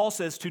 Paul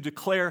says to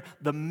declare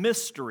the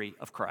mystery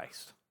of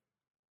Christ.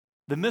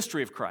 The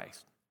mystery of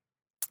Christ.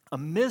 A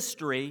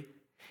mystery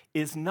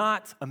is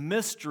not a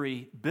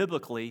mystery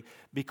biblically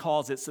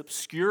because it's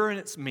obscure in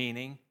its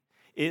meaning,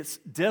 it's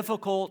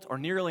difficult or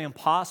nearly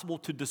impossible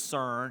to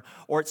discern,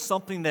 or it's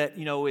something that,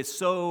 is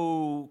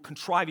so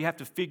contrived you have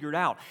to figure it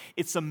out.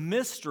 It's a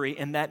mystery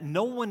in that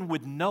no one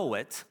would know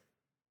it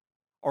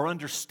or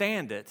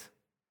understand it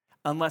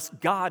unless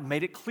God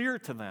made it clear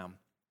to them.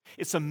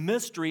 It's a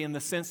mystery in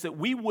the sense that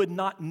we would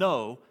not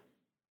know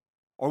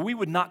or we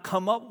would not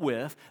come up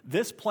with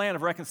this plan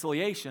of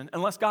reconciliation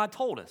unless God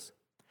told us.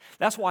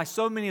 That's why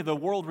so many of the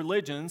world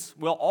religions,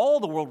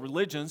 all the world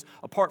religions,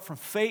 apart from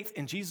faith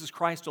in Jesus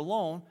Christ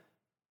alone,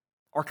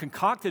 are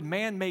concocted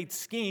man-made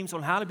schemes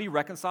on how to be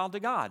reconciled to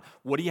God.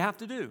 What do you have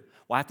to do?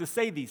 Well, I have to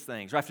say these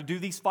things, or I have to do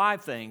these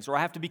 5 things, or I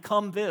have to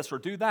become this or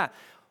do that.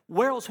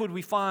 Where else would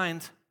we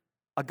find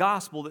a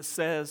gospel that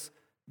says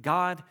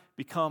God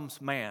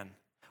becomes man?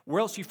 Where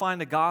else do you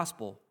find a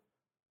gospel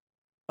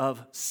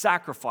of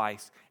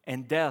sacrifice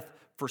and death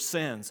for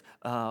sins,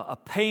 a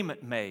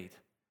payment made?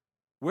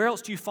 Where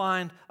else do you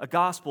find a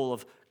gospel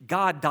of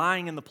God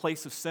dying in the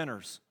place of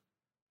sinners,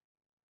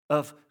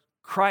 of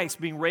Christ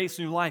being raised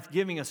to new life,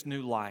 giving us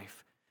new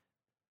life,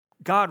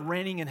 God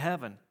reigning in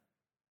heaven?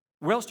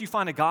 Where else do you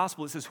find a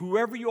gospel that says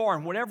whoever you are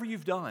and whatever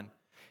you've done,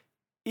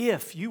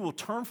 if you will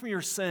turn from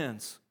your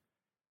sins,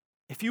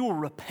 if you will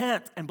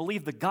repent and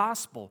believe the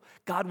gospel,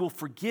 God will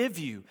forgive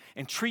you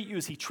and treat you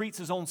as he treats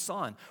his own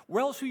son?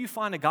 Where else will you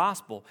find a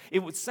gospel? It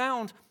would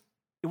sound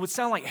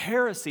like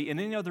heresy in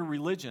any other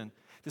religion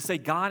to say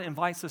God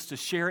invites us to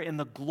share in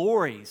the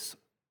glories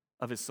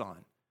of his son.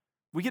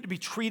 We get to be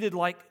treated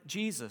like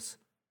Jesus.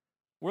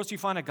 Where else do you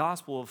find a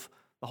gospel of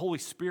the Holy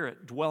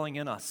Spirit dwelling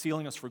in us,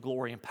 sealing us for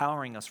glory,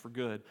 empowering us for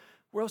good?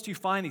 Where else do you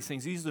find these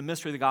things? These are the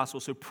mystery of the gospel,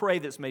 so pray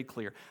that's made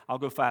clear. I'll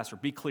go faster.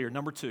 Be clear.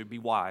 Number 2, be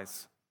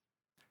wise.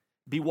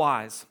 Be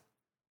wise.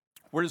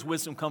 Where does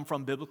wisdom come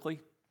from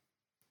biblically?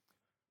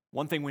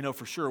 One thing we know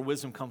for sure,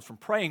 wisdom comes from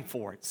praying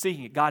for it,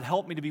 seeking it. God,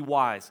 help me to be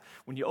wise.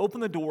 When you open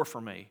the door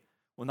for me,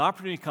 when the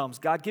opportunity comes,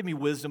 God, give me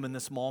wisdom in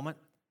this moment.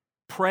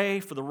 Pray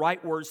for the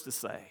right words to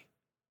say.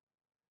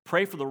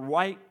 Pray for the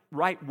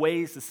right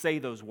ways to say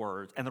those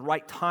words and the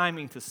right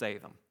timing to say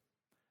them.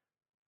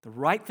 The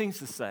right things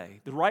to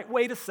say, the right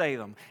way to say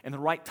them, and the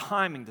right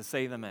timing to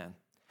say them in.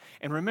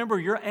 And remember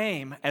your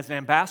aim as an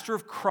ambassador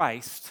of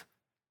Christ,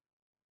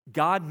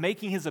 God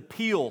making his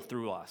appeal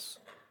through us.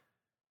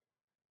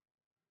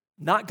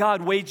 Not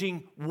God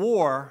waging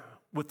war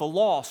with the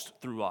lost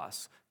through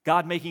us.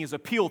 God making his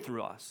appeal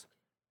through us.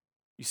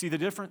 You see the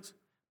difference?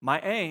 My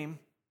aim,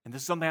 and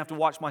this is something I have to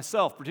watch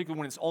myself, particularly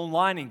when it's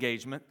online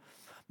engagement,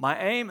 my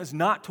aim is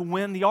not to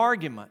win the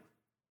argument.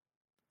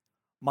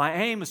 My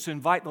aim is to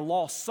invite the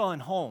lost son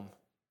home.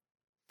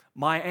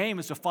 My aim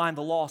is to find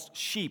the lost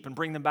sheep and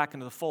bring them back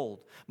into the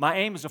fold. My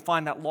aim is to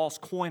find that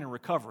lost coin and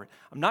recover it.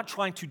 I'm not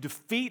trying to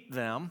defeat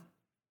them.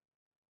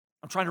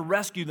 I'm trying to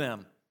rescue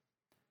them.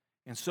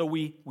 And so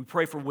we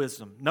pray for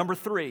wisdom. Number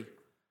 3,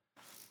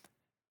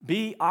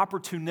 be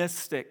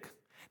opportunistic.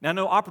 Now, I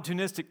know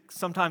opportunistic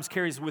sometimes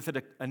carries with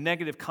it a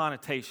negative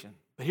connotation.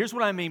 But here's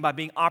what I mean by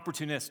being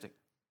opportunistic.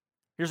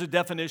 Here's a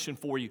definition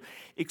for you.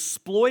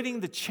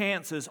 Exploiting the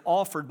chances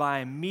offered by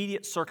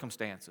immediate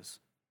circumstances.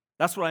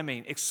 That's what I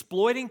mean.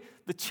 Exploiting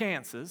the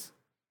chances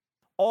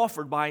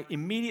offered by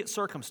immediate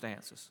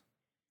circumstances.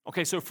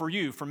 Okay, so for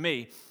you, for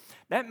me,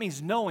 that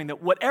means knowing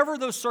that whatever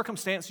those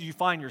circumstances you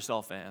find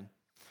yourself in,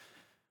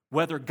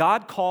 whether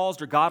God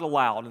caused or God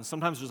allowed, and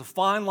sometimes there's a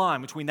fine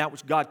line between that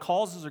which God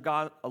causes or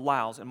God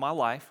allows in my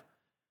life,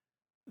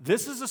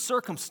 this is a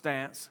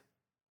circumstance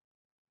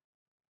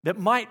that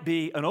might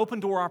be an open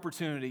door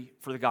opportunity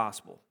for the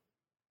gospel.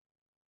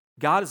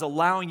 God is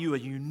allowing you a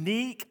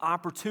unique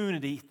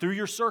opportunity through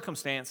your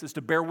circumstances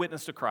to bear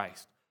witness to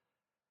Christ.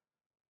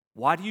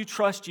 Why do you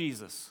trust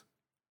Jesus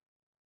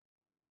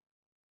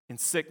in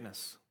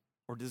sickness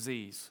or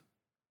disease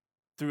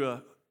through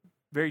a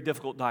very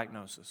difficult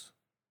diagnosis?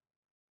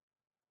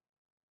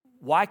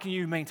 Why can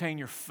you maintain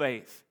your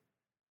faith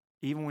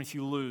even if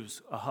you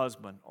lose a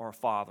husband or a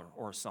father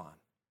or a son?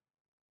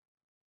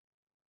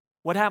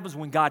 What happens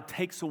when God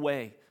takes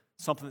away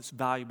something that's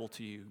valuable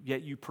to you,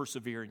 yet you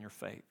persevere in your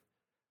faith?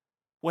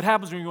 What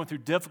happens when you're going through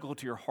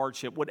difficulty or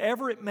hardship,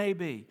 whatever it may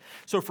be?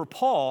 So for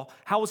Paul,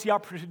 how was he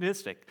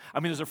opportunistic?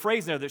 I mean, there's a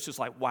phrase there that's just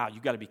like, wow,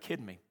 you've got to be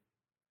kidding me.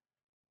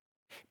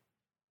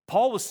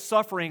 Paul was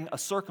suffering a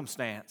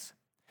circumstance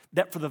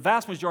that for the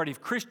vast majority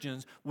of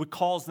Christians would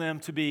cause them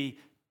to be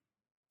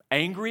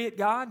angry at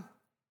God,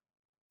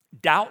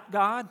 doubt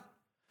God,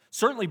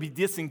 certainly be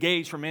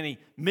disengaged from any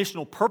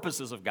missional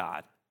purposes of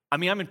God. I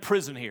mean, I'm in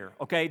prison here,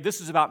 okay?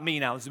 This is about me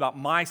now. This is about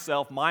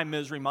myself, my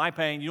misery, my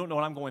pain. You don't know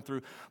what I'm going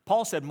through.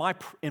 Paul said, my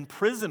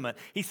imprisonment.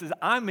 He says,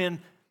 I'm in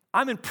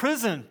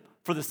prison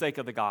for the sake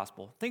of the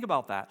gospel. Think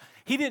about that.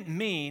 He didn't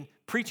mean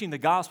preaching the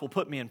gospel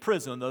put me in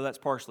prison, though that's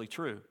partially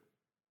true.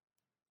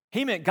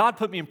 He meant God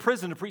put me in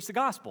prison to preach the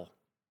gospel.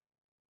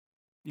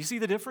 You see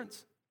the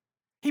difference?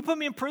 He put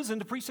me in prison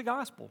to preach the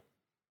gospel.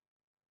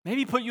 Maybe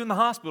he put you in the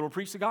hospital to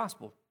preach the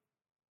gospel.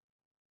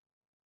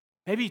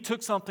 Maybe he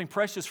took something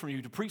precious from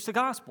you to preach the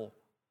gospel.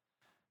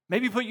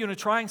 Maybe he put you in a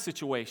trying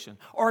situation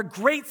or a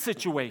great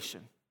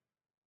situation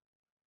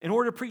in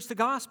order to preach the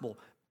gospel.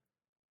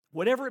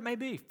 Whatever it may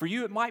be. For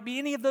you, it might be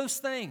any of those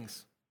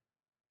things.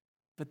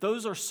 But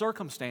those are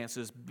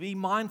circumstances. Be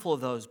mindful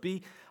of those.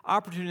 Be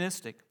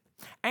opportunistic.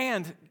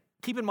 And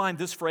keep in mind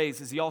this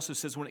phrase, as he also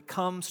says, when it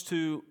comes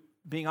to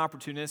being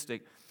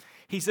opportunistic,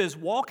 he says,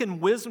 walk in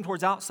wisdom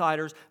towards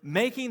outsiders,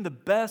 making the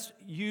best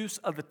use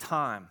of the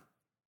time.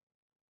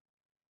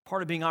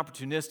 Part of being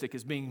opportunistic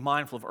is being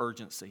mindful of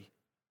urgency.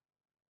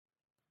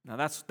 Now,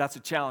 that's a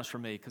challenge for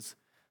me because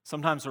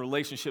sometimes the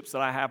relationships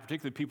that I have,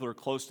 particularly people who are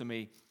close to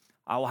me,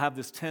 I will have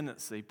this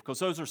tendency, because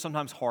those are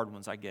sometimes hard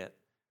ones I get.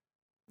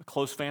 A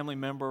close family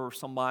member or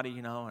somebody,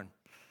 and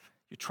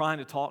you're trying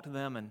to talk to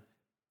them, and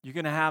you're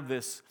going to have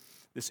this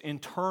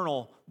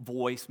internal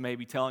voice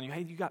maybe telling you,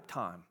 hey, you got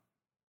time.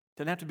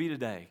 Doesn't have to be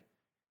today.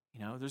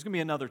 There's going to be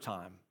another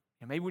time.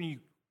 Maybe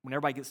when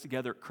everybody gets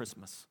together at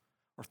Christmas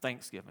or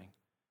Thanksgiving.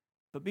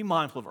 But be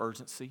mindful of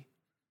urgency.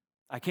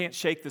 I can't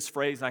shake this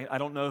phrase. I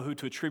don't know who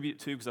to attribute it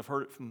to because I've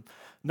heard it from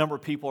a number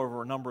of people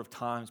over a number of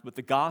times. But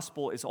the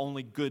gospel is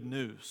only good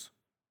news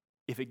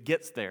if it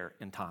gets there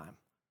in time.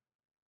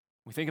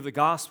 We think of the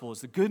gospel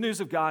as the good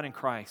news of God in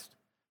Christ,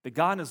 that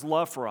God in His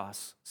love for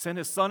us sent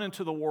His Son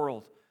into the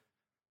world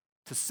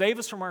to save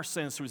us from our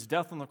sins through His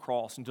death on the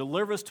cross and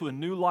deliver us to a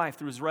new life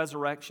through His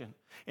resurrection.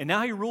 And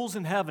now He rules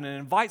in heaven and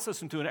invites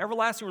us into an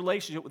everlasting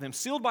relationship with Him,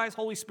 sealed by His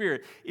Holy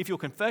Spirit, if you'll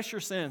confess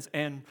your sins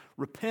and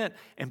repent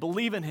and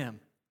believe in Him.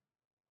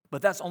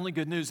 But that's only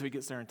good news if He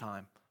gets there in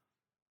time.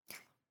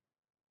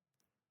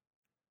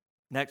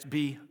 Next,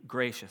 be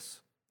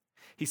gracious.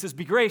 He says,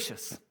 be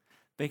gracious.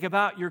 Think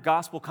about your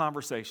gospel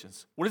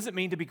conversations. What does it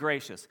mean to be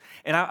gracious?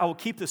 And I will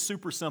keep this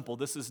super simple.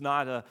 This is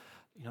not a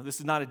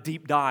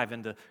deep dive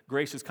into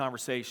gracious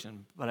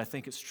conversation, but I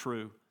think it's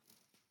true.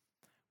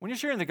 When you're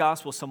sharing the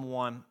gospel with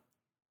someone,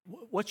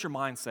 what's your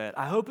mindset?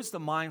 I hope it's the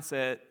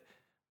mindset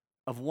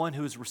of one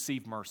who has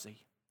received mercy.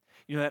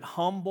 You know, that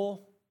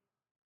humble,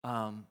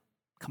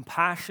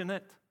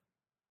 compassionate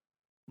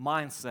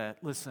mindset.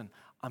 Listen,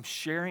 I'm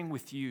sharing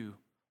with you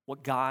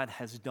what God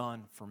has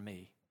done for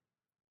me.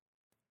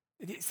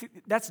 See,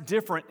 that's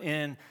different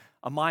in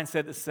a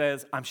mindset that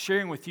says, I'm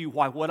sharing with you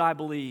why what I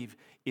believe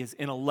is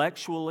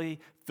intellectually,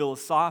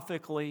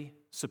 philosophically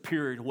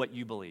superior to what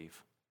you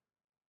believe.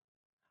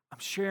 I'm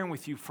sharing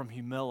with you from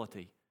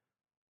humility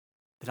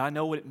that I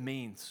know what it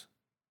means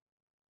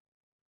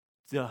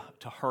to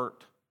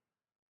hurt,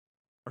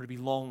 or to be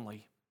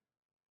lonely,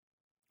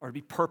 or to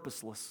be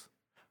purposeless,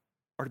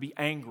 or to be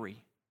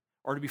angry,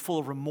 or to be full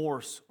of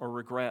remorse or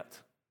regret.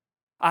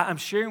 I'm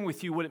sharing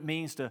with you what it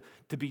means to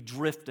be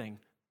drifting,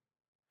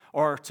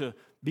 or to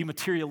be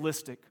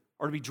materialistic,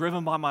 or to be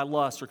driven by my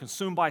lust, or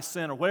consumed by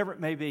sin, or whatever it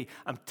may be.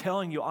 I'm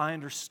telling you, I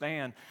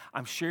understand.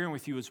 I'm sharing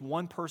with you as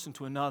one person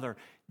to another,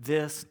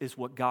 this is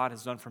what God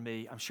has done for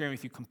me. I'm sharing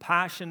with you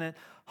compassionate,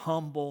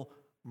 humble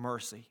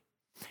mercy.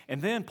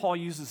 And then Paul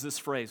uses this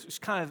phrase, which is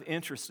kind of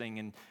interesting,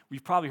 and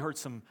we've probably heard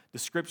some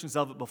descriptions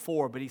of it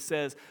before, but he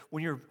says,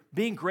 when you're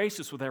being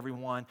gracious with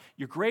everyone,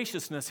 your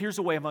graciousness, here's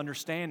a way of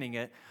understanding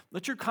it,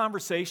 let your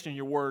conversation and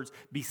your words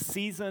be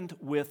seasoned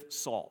with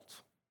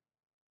salt.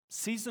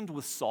 Seasoned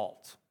with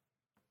salt.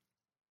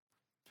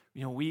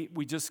 You know,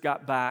 we just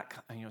got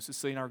back,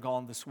 Cecilia and I are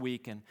gone this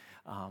week, and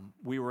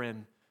we were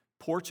in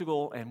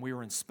Portugal and we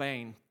were in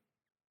Spain.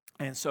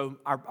 And so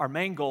our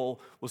main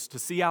goal was to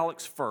see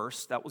Alex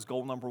first. That was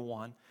goal number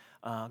one.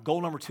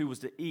 Goal number two was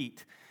to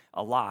eat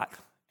a lot.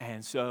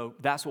 And so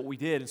that's what we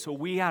did. And so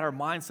we had our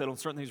mindset on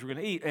certain things we're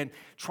going to eat and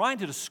trying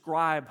to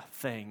describe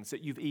things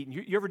that you've eaten.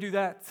 You ever do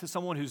that to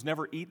someone who's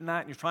never eaten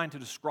that and you're trying to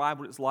describe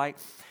what it's like?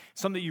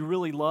 Something that you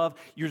really love.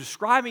 You're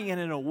describing it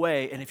in a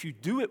way, and if you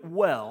do it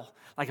well,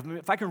 like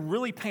if I can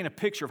really paint a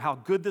picture of how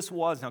good this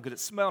was, and how good it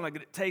smelled, and how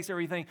good it tastes,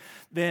 everything,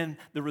 then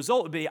the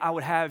result would be I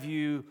would have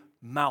you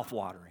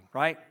mouth-watering,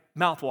 right?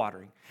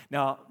 Mouth-watering.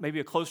 Now, maybe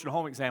a closer to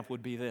home example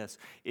would be this.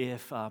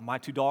 If my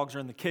two dogs are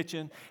in the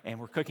kitchen and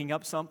we're cooking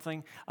up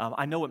something,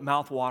 I know what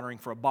mouth-watering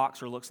for a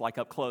boxer looks like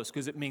up close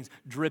because it means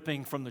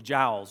dripping from the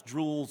jowls,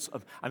 drools.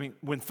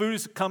 When food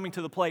is coming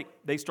to the plate,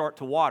 they start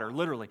to water,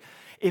 literally.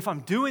 If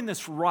I'm doing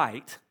this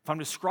right, if I'm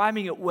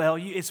describing it well,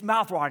 it's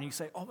mouth-watering. You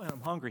say, oh, man,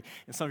 I'm hungry.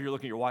 And some of you are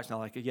looking at your watch now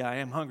like, yeah, I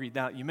am hungry.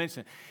 Now, you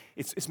mentioned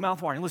it. It's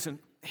mouth-watering. Listen,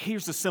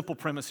 here's the simple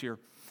premise here.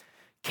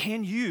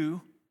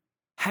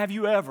 Have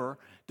you ever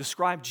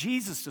described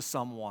Jesus to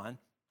someone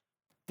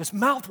that's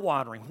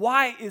mouth-watering?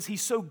 Why is he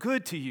so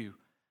good to you?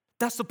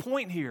 That's the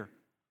point here.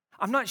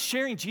 I'm not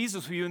sharing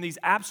Jesus with you in these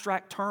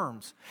abstract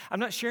terms. I'm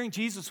not sharing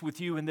Jesus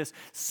with you in this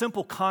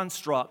simple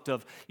construct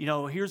of,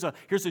 here's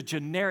a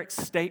generic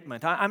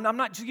statement. I'm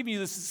not just giving you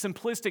this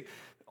simplistic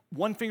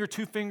one finger,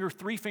 two finger,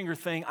 three finger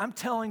thing. I'm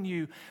telling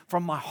you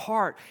from my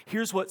heart,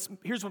 here's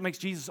what makes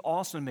Jesus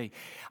awesome to me.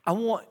 I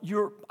want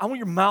your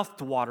mouth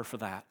to water for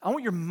that. I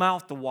want your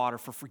mouth to water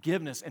for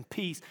forgiveness and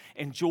peace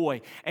and joy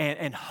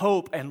and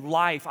hope and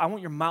life. I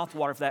want your mouth to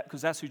water for that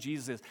because that's who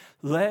Jesus is.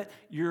 Let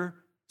your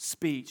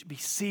speech be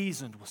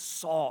seasoned with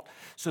salt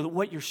so that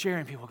what you're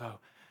sharing, people go,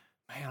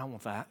 man, I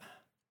want that.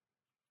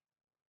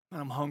 Man,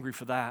 I'm hungry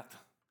for that.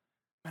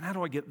 Man, how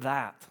do I get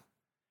that?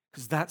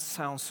 Because that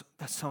sounds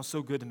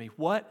so good to me.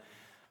 What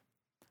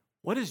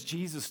has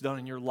Jesus done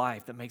in your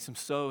life that makes him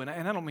so, and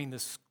I don't mean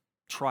this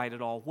trite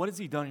at all, what has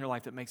he done in your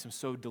life that makes him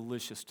so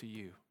delicious to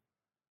you,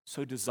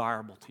 so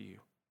desirable to you?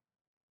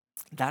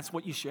 That's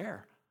what you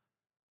share.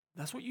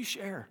 That's what you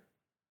share.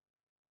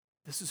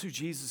 This is who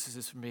Jesus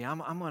is for me.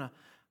 I'm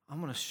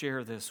gonna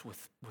share this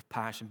with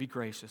passion. Be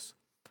gracious.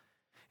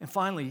 And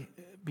finally,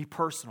 be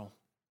personal.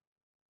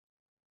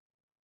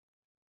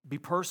 Be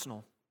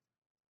personal.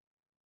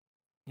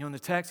 In the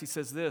text, he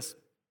says this.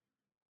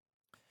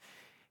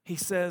 He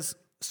says,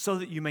 so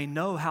that you may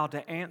know how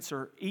to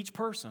answer each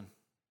person.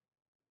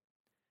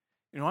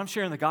 I'm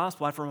sharing the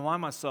gospel. I have to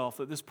remind myself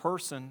that this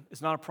person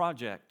is not a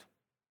project.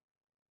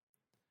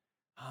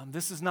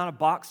 This is not a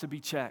box to be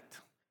checked.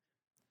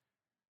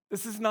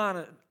 This is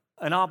not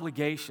an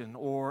obligation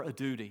or a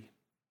duty.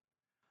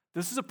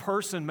 This is a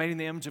person made in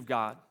the image of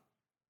God.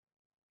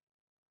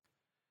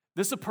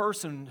 This is a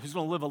person who's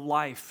going to live a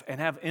life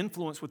and have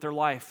influence with their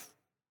life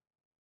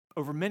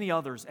over many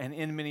others and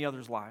in many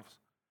others' lives.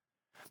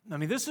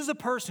 This is a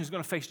person who's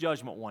going to face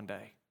judgment one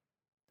day.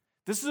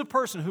 This is a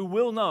person who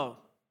will know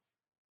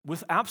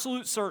with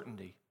absolute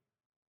certainty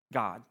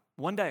God.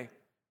 One day,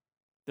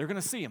 they're going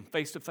to see him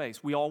face to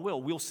face. We all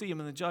will. We'll see him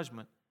in the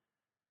judgment.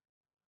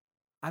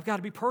 I've got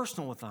to be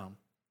personal with them.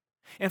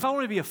 And if I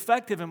want to be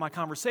effective in my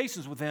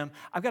conversations with them,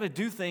 I've got to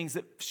do things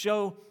that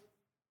show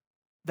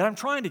that I'm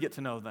trying to get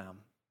to know them.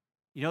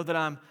 That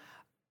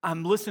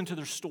I'm listening to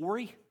their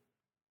story.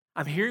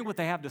 I'm hearing what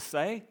they have to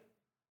say.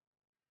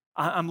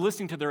 I'm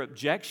listening to their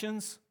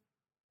objections,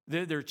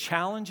 their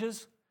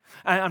challenges.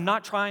 I'm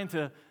not trying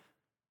to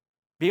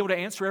be able to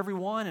answer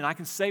everyone, and I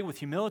can say with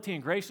humility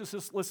and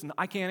graciousness, listen,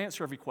 I can't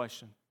answer every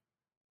question.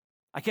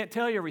 I can't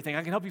tell you everything.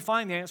 I can help you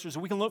find the answers,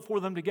 and we can look for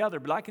them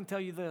together, but I can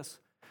tell you this.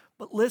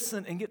 But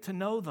listen and get to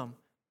know them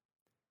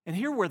and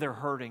hear where they're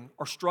hurting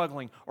or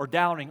struggling or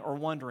doubting or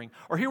wondering,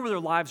 or hear where their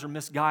lives are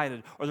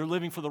misguided or they're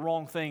living for the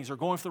wrong things or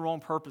going for the wrong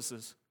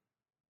purposes.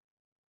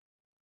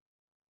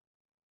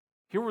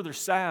 Hear where they're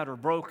sad or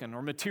broken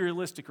or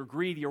materialistic or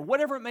greedy or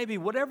whatever it may be,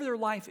 whatever their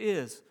life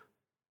is.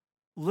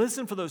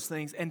 Listen for those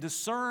things and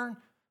discern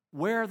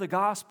where the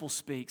gospel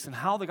speaks and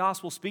how the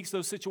gospel speaks to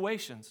those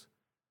situations.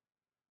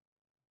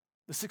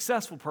 The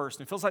successful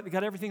person who feels like they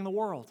got everything in the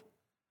world.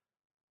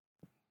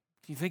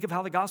 Can you think of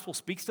how the gospel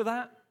speaks to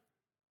that?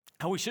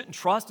 How we shouldn't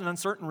trust in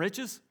uncertain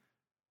riches?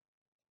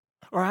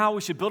 Or how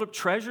we should build up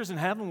treasures in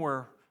heaven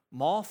where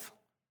moth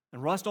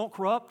and rust don't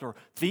corrupt or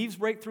thieves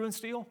break through and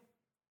steal?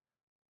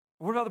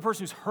 Or what about the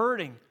person who's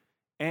hurting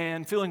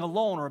and feeling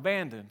alone or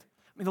abandoned?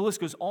 I mean, the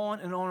list goes on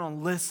and on and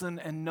on. Listen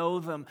and know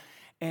them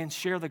and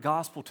share the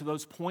gospel to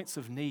those points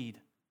of need.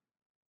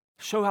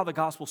 Show how the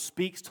gospel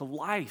speaks to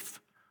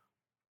life.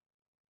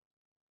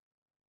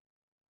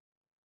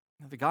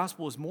 The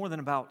gospel is more than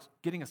about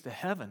getting us to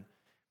heaven.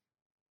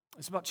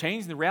 It's about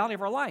changing the reality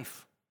of our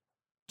life,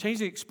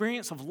 changing the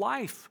experience of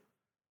life.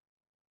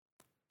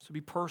 So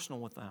be personal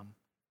with them.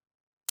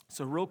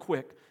 So real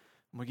quick,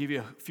 I'm going to give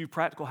you a few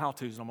practical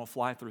how-tos, and I'm going to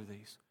fly through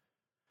these.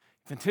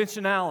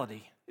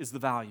 Intentionality is the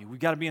value. We've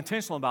got to be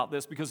intentional about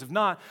this, because if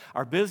not,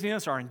 our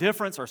busyness, our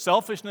indifference, our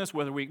selfishness,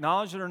 whether we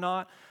acknowledge it or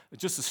not,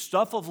 it's just the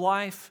stuff of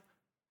life,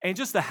 and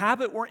just the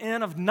habit we're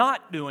in of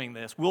not doing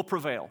this will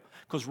prevail.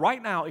 Because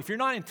right now, if you're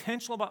not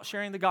intentional about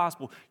sharing the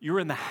gospel, you're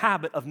in the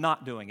habit of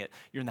not doing it.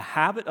 You're in the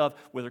habit of,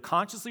 whether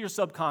consciously or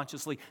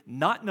subconsciously,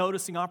 not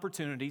noticing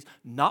opportunities,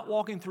 not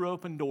walking through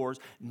open doors,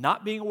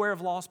 not being aware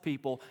of lost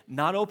people,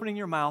 not opening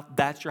your mouth.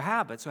 That's your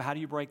habit. So how do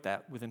you break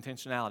that? With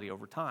intentionality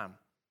over time.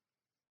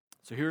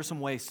 So here are some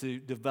ways to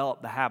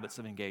develop the habits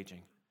of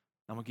engaging.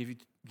 I'm going to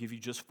give you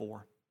just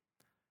 4.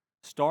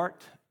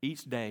 Start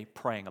each day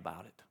praying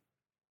about it.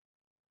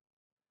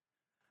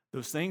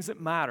 Those things that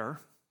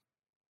matter,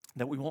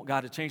 that we want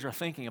God to change our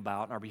thinking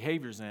about and our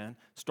behaviors in,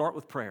 start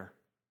with prayer.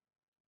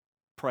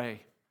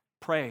 Pray.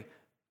 Pray.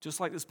 Just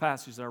like this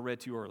passage that I read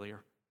to you earlier.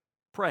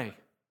 Pray.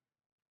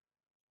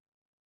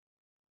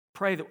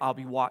 Pray that I'll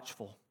be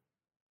watchful.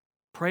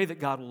 Pray that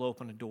God will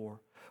open a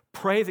door.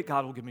 Pray that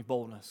God will give me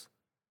boldness.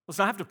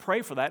 Listen, I have to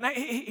pray for that. And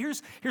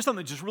here's something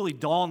that just really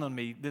dawned on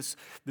me this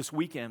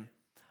weekend.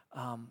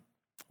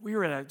 We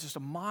were at just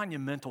a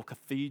monumental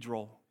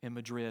cathedral in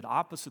Madrid,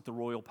 opposite the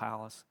Royal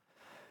Palace.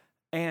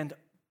 And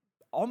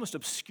almost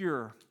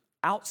obscure,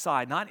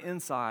 outside, not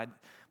inside,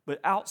 but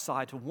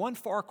outside to one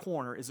far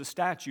corner is a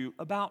statue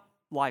about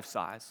life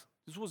size.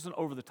 This was an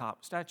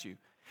over-the-top statue.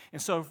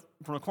 And so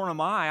from the corner of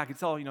my eye, I could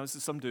tell, this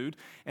is some dude,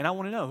 and I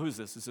want to know, who is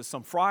this? Is this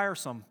some friar,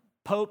 some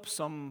pope,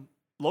 some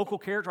local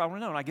character? I want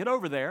to know. And I get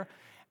over there,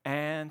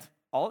 and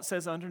all it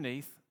says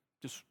underneath,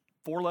 just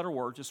 4-letter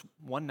word, just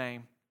one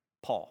name,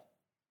 Paul.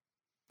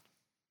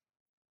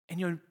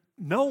 And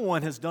no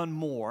one has done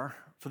more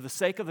for the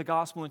sake of the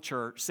gospel and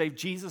church, save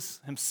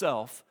Jesus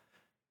himself.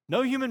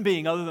 No human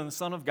being other than the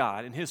Son of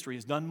God in history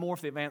has done more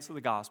for the advance of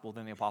the gospel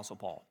than the Apostle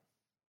Paul.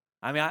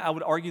 I mean, I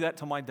would argue that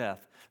till my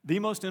death. The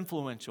most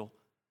influential,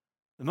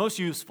 the most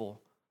useful,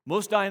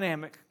 most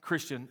dynamic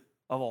Christian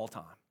of all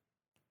time.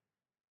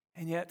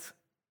 And yet,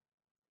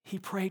 he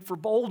prayed for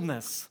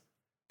boldness,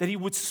 that he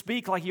would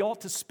speak like he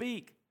ought to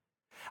speak.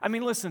 I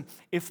mean, listen,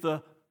 if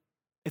the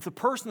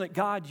person that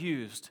God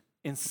used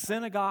in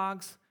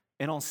synagogues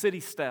and on city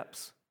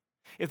steps,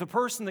 if the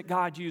person that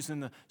God used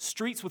in the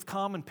streets with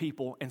common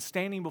people and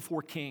standing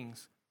before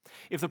kings,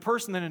 if the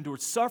person that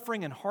endured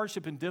suffering and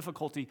hardship and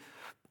difficulty,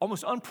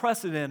 almost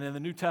unprecedented in the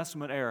New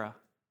Testament era,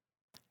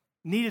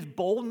 needed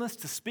boldness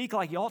to speak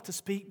like he ought to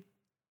speak,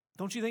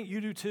 don't you think you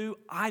do too?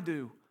 I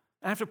do.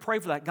 I have to pray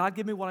for that. God,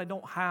 give me what I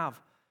don't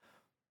have.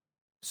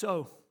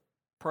 So,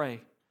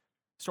 pray.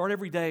 Start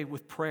every day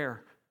with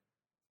prayer.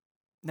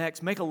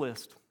 Next, make a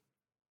list.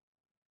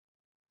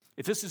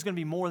 If this is going to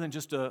be more than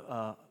just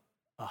a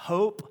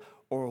hope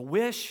or a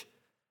wish,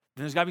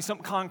 then there's got to be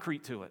something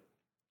concrete to it.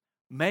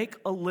 Make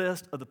a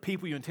list of the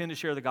people you intend to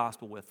share the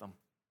gospel with them.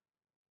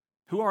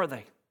 Who are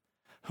they?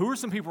 Who are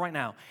some people right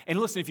now? And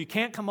listen, if you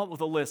can't come up with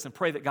a list, then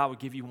pray that God would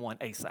give you one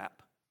ASAP.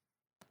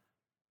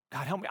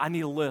 God, help me. I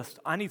need a list.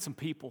 I need some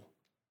people.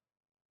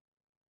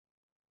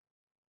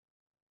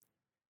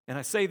 And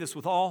I say this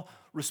with all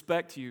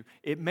respect to you.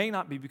 It may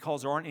not be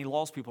because there aren't any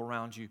lost people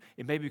around you.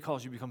 It may be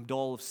because you become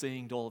dull of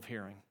seeing, dull of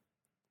hearing.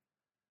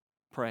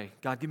 Pray.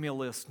 God, give me a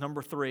list.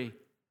 Number 3,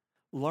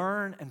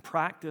 learn and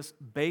practice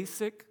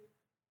basic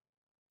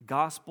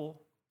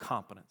gospel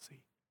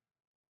competency.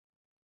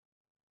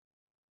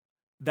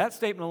 That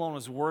statement alone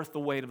is worth the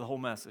weight of the whole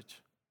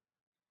message.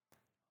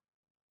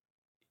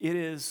 It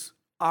is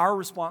our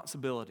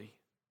responsibility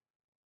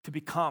to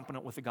be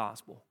competent with the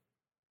gospel.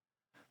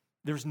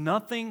 There's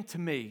nothing to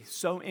me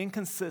so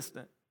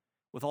inconsistent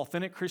with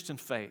authentic Christian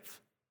faith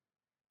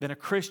than a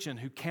Christian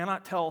who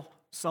cannot tell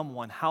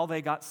someone how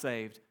they got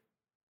saved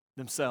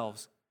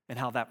themselves and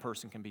how that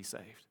person can be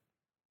saved.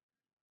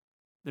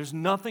 There's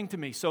nothing to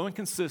me so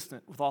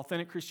inconsistent with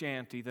authentic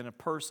Christianity than a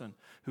person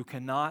who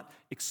cannot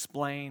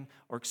explain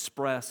or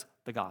express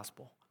the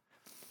gospel.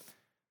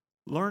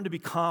 Learn to be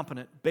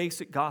competent,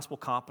 basic gospel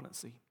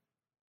competency.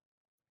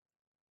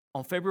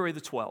 On February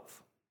the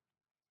 12th,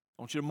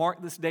 I want you to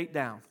mark this date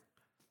down.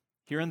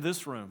 Here in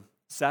this room,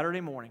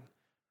 Saturday morning,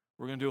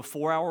 we're going to do a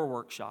 4-hour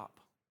workshop.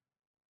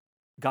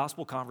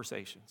 Gospel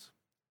conversations.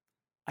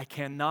 I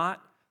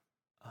cannot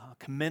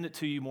commend it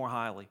to you more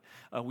highly.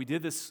 We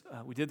did this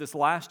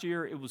last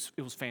year. It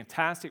was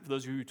fantastic. For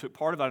those of you who took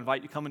part of it, I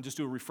invite you to come and just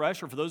do a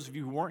refresher. For those of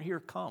you who weren't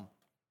here, come.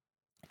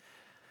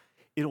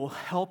 It will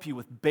help you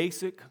with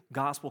basic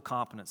gospel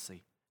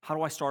competency. How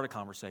do I start a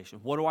conversation?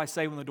 What do I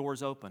say when the door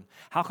is open?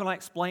 How can I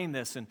explain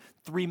this in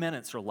 3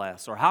 minutes or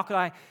less? Or how can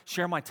I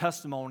share my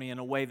testimony in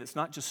a way that's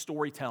not just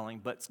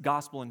storytelling, but it's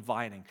gospel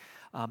inviting?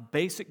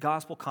 Basic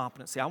gospel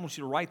competency. I want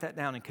you to write that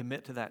down and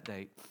commit to that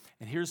date.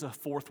 And here's a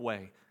fourth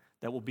way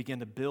that will begin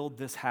to build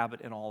this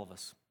habit in all of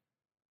us.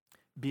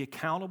 Be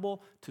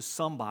accountable to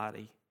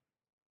somebody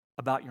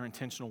about your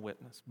intentional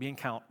witness. Be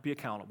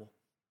accountable.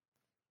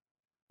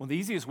 One of the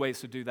easiest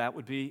ways to do that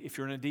would be if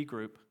you're in a D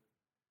group.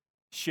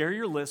 Share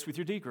your list with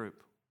your D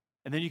group,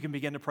 and then you can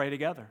begin to pray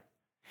together.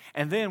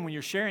 And then when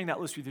you're sharing that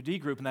list with your D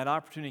group and that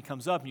opportunity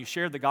comes up and you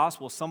share the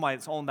gospel with somebody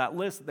that's on that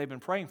list that they've been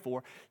praying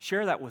for,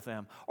 share that with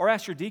them. Or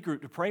ask your D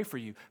group to pray for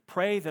you.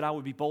 Pray that I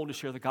would be bold to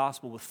share the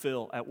gospel with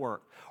Phil at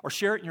work. Or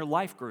share it in your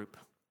life group.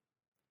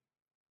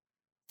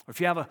 Or if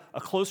you have a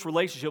close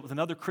relationship with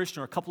another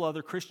Christian or a couple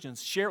other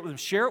Christians, share it with them.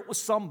 Share it with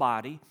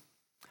somebody.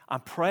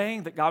 I'm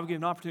praying that God will give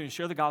me an opportunity to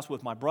share the gospel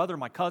with my brother,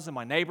 my cousin,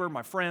 my neighbor,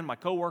 my friend, my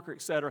coworker,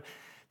 etc.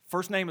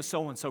 First name is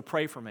so-and-so,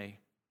 pray for me.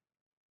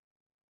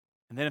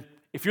 And then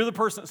if you're the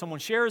person that someone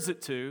shares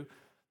it to,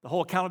 the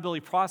whole accountability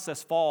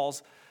process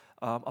falls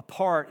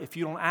apart if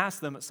you don't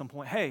ask them at some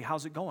point, hey,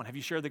 how's it going? Have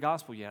you shared the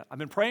gospel yet? I've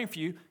been praying for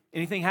you.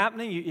 Anything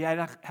happening? You had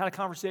a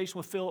conversation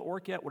with Phil at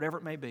work yet? Whatever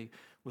it may be,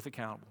 with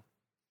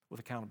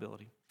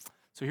accountability.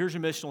 So here's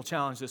your missional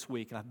challenge this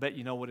week, and I bet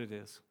you know what it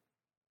is.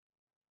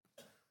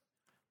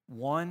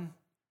 1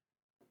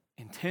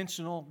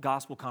 intentional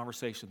gospel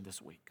conversation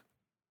this week.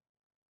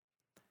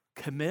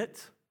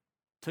 Commit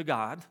to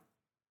God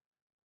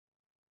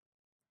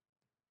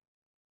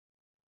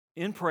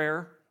in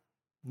prayer,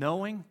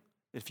 knowing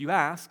that if you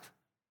ask,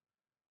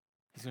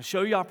 He's going to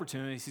show you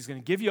opportunities. He's going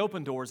to give you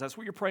open doors. That's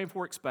what you're praying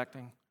for,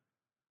 expecting.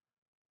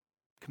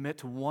 Commit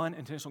to 1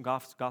 intentional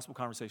gospel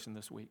conversation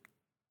this week.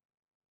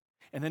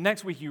 And then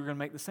next week, you're going to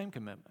make the same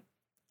commitment.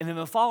 And then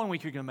the following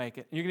week, you're going to make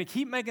it. And you're going to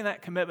keep making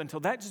that commitment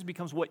until that just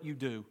becomes what you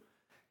do.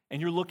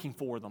 And you're looking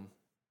for them.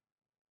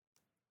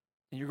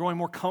 And you're growing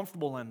more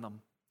comfortable in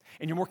them.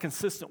 And you're more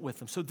consistent with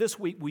them. So this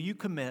week, will you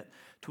commit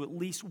to at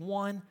least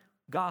 1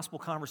 gospel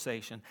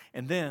conversation?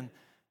 And then,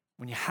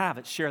 when you have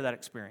it, share that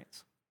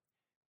experience.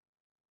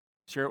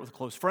 Share it with a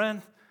close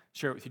friend.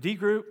 Share it with your D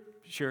group.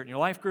 Share it in your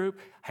life group.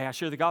 Hey, I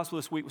shared the gospel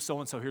this week with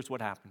so-and-so. Here's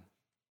what happened.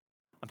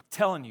 I'm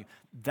telling you,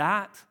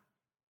 that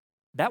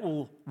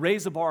will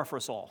raise the bar for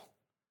us all.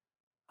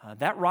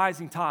 That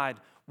rising tide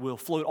will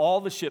float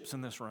all the ships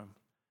in this room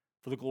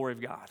for the glory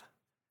of God,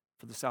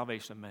 for the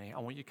salvation of many. I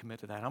want you to commit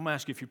to that. I'm going to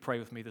ask you if you pray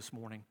with me this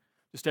morning.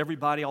 Just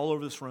everybody all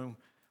over this room,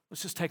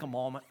 let's just take a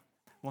moment.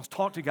 Let's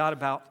talk to God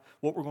about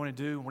what we're going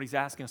to do and what He's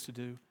asking us to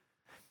do.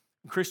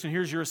 And Christian,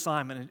 here's your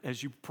assignment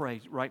as you pray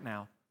right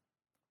now.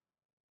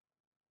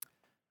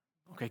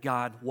 Okay,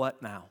 God,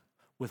 what now?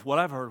 With what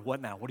I've heard,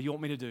 what now? What do you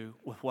want me to do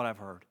with what I've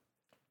heard?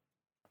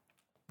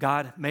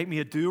 God, make me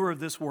a doer of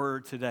this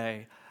word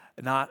today,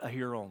 not a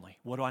hearer only.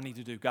 What do I need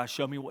to do? God,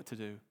 show me what to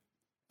do.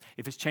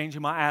 If it's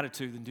changing my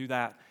attitude, then do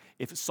that.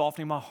 If it's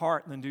softening my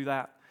heart, then do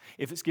that.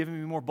 If it's giving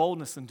me more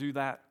boldness, then do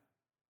that.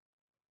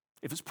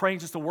 If it's praying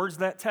just the words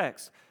of that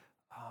text,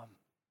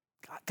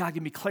 God,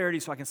 give me clarity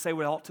so I can say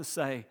what I ought to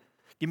say.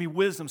 Give me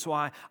wisdom so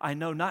I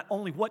know not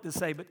only what to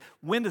say, but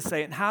when to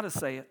say it and how to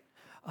say it.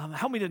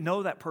 Help me to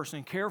know that person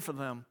and care for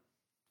them.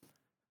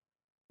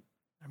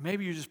 Or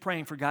maybe you're just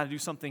praying for God to do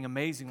something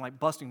amazing, like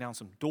busting down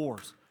some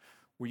doors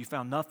where you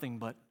found nothing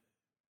but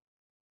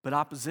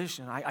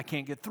opposition. I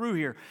can't get through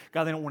here.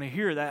 God, they don't want to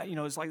hear that. You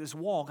know, it's like this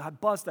wall.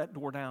 God, bust that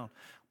door down.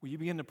 Will you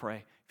begin to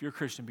pray? If you're a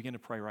Christian, begin to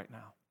pray right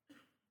now.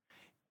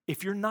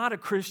 If you're not a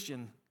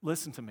Christian,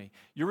 listen to me.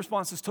 Your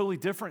response is totally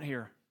different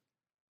here.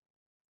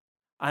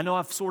 I know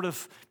I've sort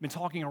of been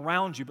talking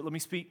around you, but let me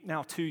speak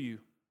now to you.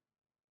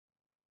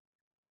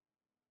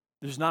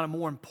 There's not a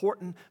more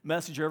important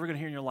message you're ever going to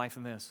hear in your life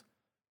than this.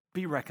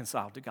 Be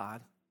reconciled to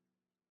God.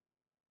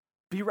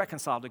 Be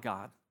reconciled to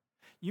God.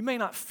 You may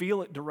not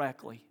feel it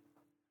directly,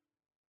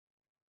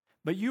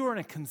 but you are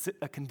in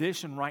a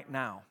condition right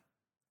now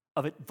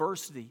of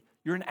adversity.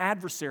 You're an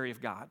adversary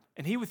of God,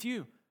 and He with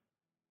you.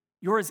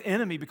 You're His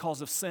enemy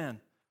because of sin.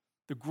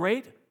 The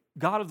great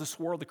God of this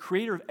world, the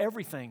creator of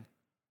everything,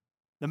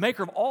 the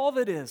maker of all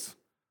that is,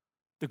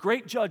 the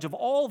great judge of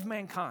all of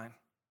mankind,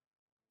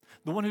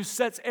 the one who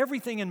sets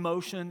everything in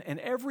motion and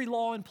every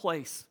law in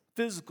place,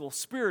 physical,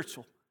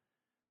 spiritual.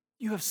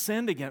 You have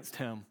sinned against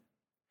Him.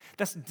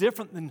 That's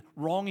different than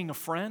wronging a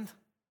friend.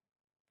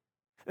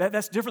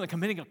 That's different than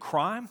committing a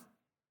crime.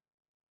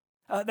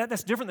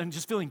 That's different than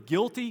just feeling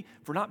guilty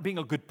for not being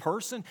a good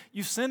person.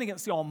 You've sinned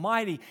against the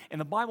Almighty, and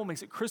the Bible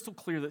makes it crystal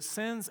clear that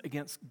sins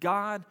against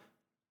God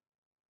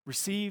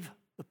receive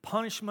the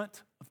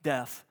punishment of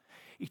death,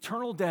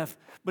 eternal death.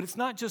 But it's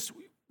not just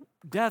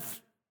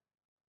death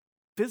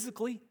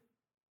physically.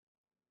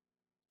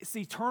 It's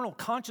the eternal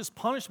conscious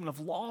punishment of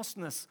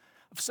lostness,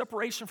 of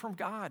separation from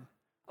God,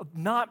 of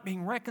not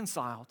being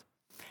reconciled.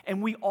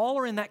 And we all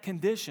are in that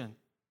condition.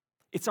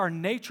 It's our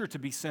nature to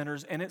be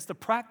sinners, and it's the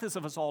practice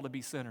of us all to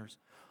be sinners.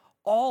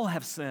 All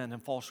have sinned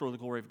and fall short of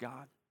the glory of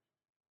God.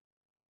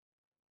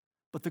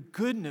 But the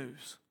good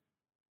news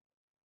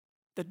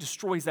that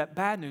destroys that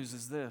bad news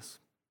is this.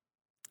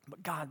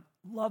 But God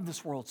loved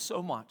this world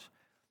so much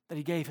that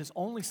he gave his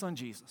only son,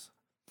 Jesus,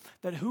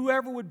 that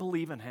whoever would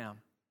believe in him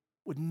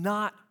would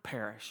not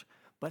perish,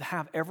 but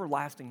have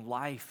everlasting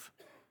life.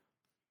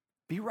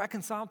 Be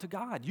reconciled to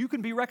God. You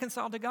can be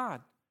reconciled to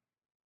God.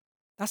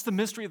 That's the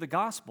mystery of the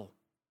gospel.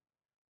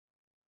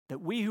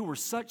 That we who were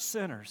such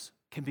sinners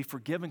can be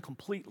forgiven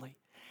completely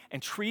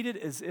and treated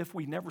as if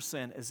we never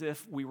sinned, as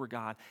if we were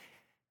God.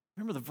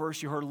 Remember the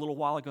verse you heard a little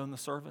while ago in the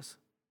service?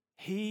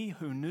 He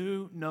who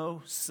knew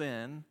no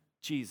sin,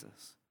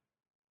 Jesus,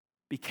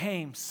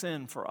 became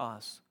sin for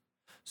us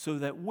so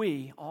that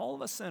we, all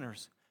of us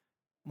sinners,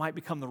 might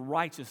become the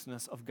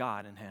righteousness of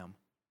God in him.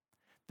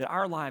 That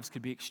our lives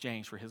could be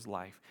exchanged for his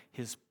life,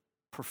 his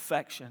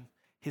perfection,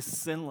 his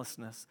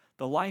sinlessness.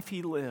 The life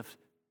he lived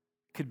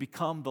could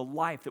become the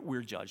life that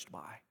we're judged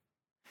by.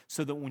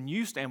 So that when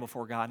you stand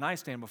before God and I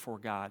stand before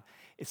God,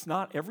 it's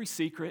not every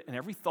secret and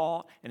every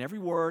thought and every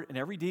word and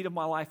every deed of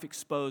my life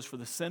exposed for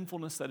the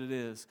sinfulness that it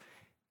is.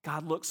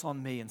 God looks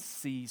on me and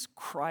sees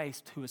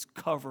Christ who has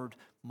covered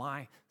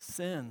my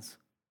sins.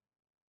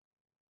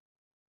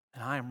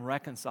 And I am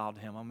reconciled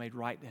to him. I'm made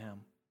right to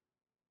him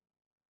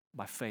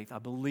by faith. I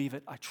believe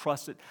it. I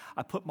trust it.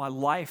 I put my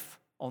life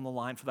on the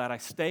line for that. I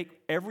stake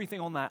everything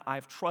on that.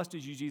 I've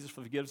trusted you, Jesus, for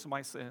the forgiveness of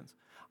my sins.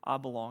 I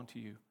belong to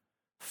you.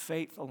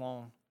 Faith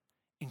alone,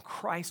 in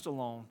Christ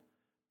alone,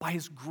 by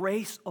his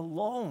grace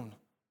alone.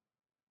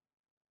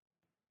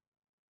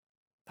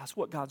 That's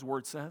what God's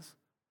word says.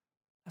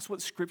 That's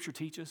what Scripture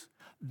teaches.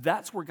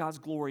 That's where God's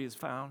glory is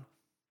found.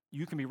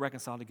 You can be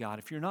reconciled to God.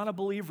 If you're not a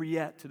believer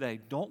yet today,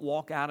 don't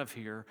walk out of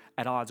here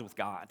at odds with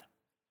God.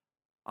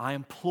 I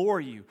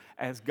implore you,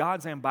 as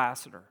God's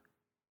ambassador,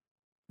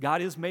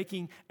 God is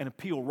making an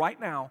appeal right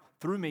now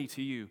through me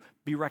to you.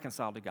 Be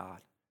reconciled to God.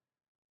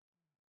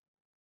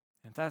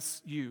 If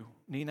that's you,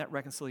 needing that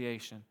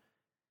reconciliation,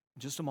 in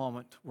just a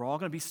moment, we're all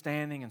going to be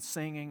standing and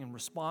singing and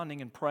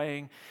responding and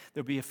praying.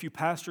 There'll be a few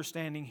pastors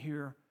standing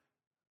here.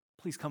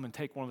 Please come and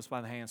take one of us by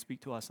the hand,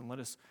 speak to us, and let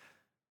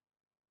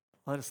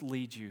us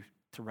lead you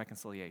to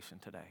reconciliation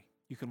today.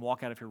 You can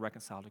walk out if you're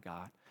reconciled to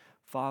God.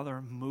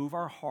 Father, move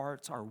our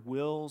hearts, our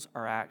wills,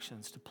 our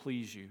actions to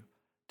please you,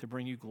 to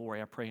bring you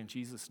glory. I pray in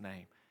Jesus'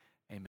 name.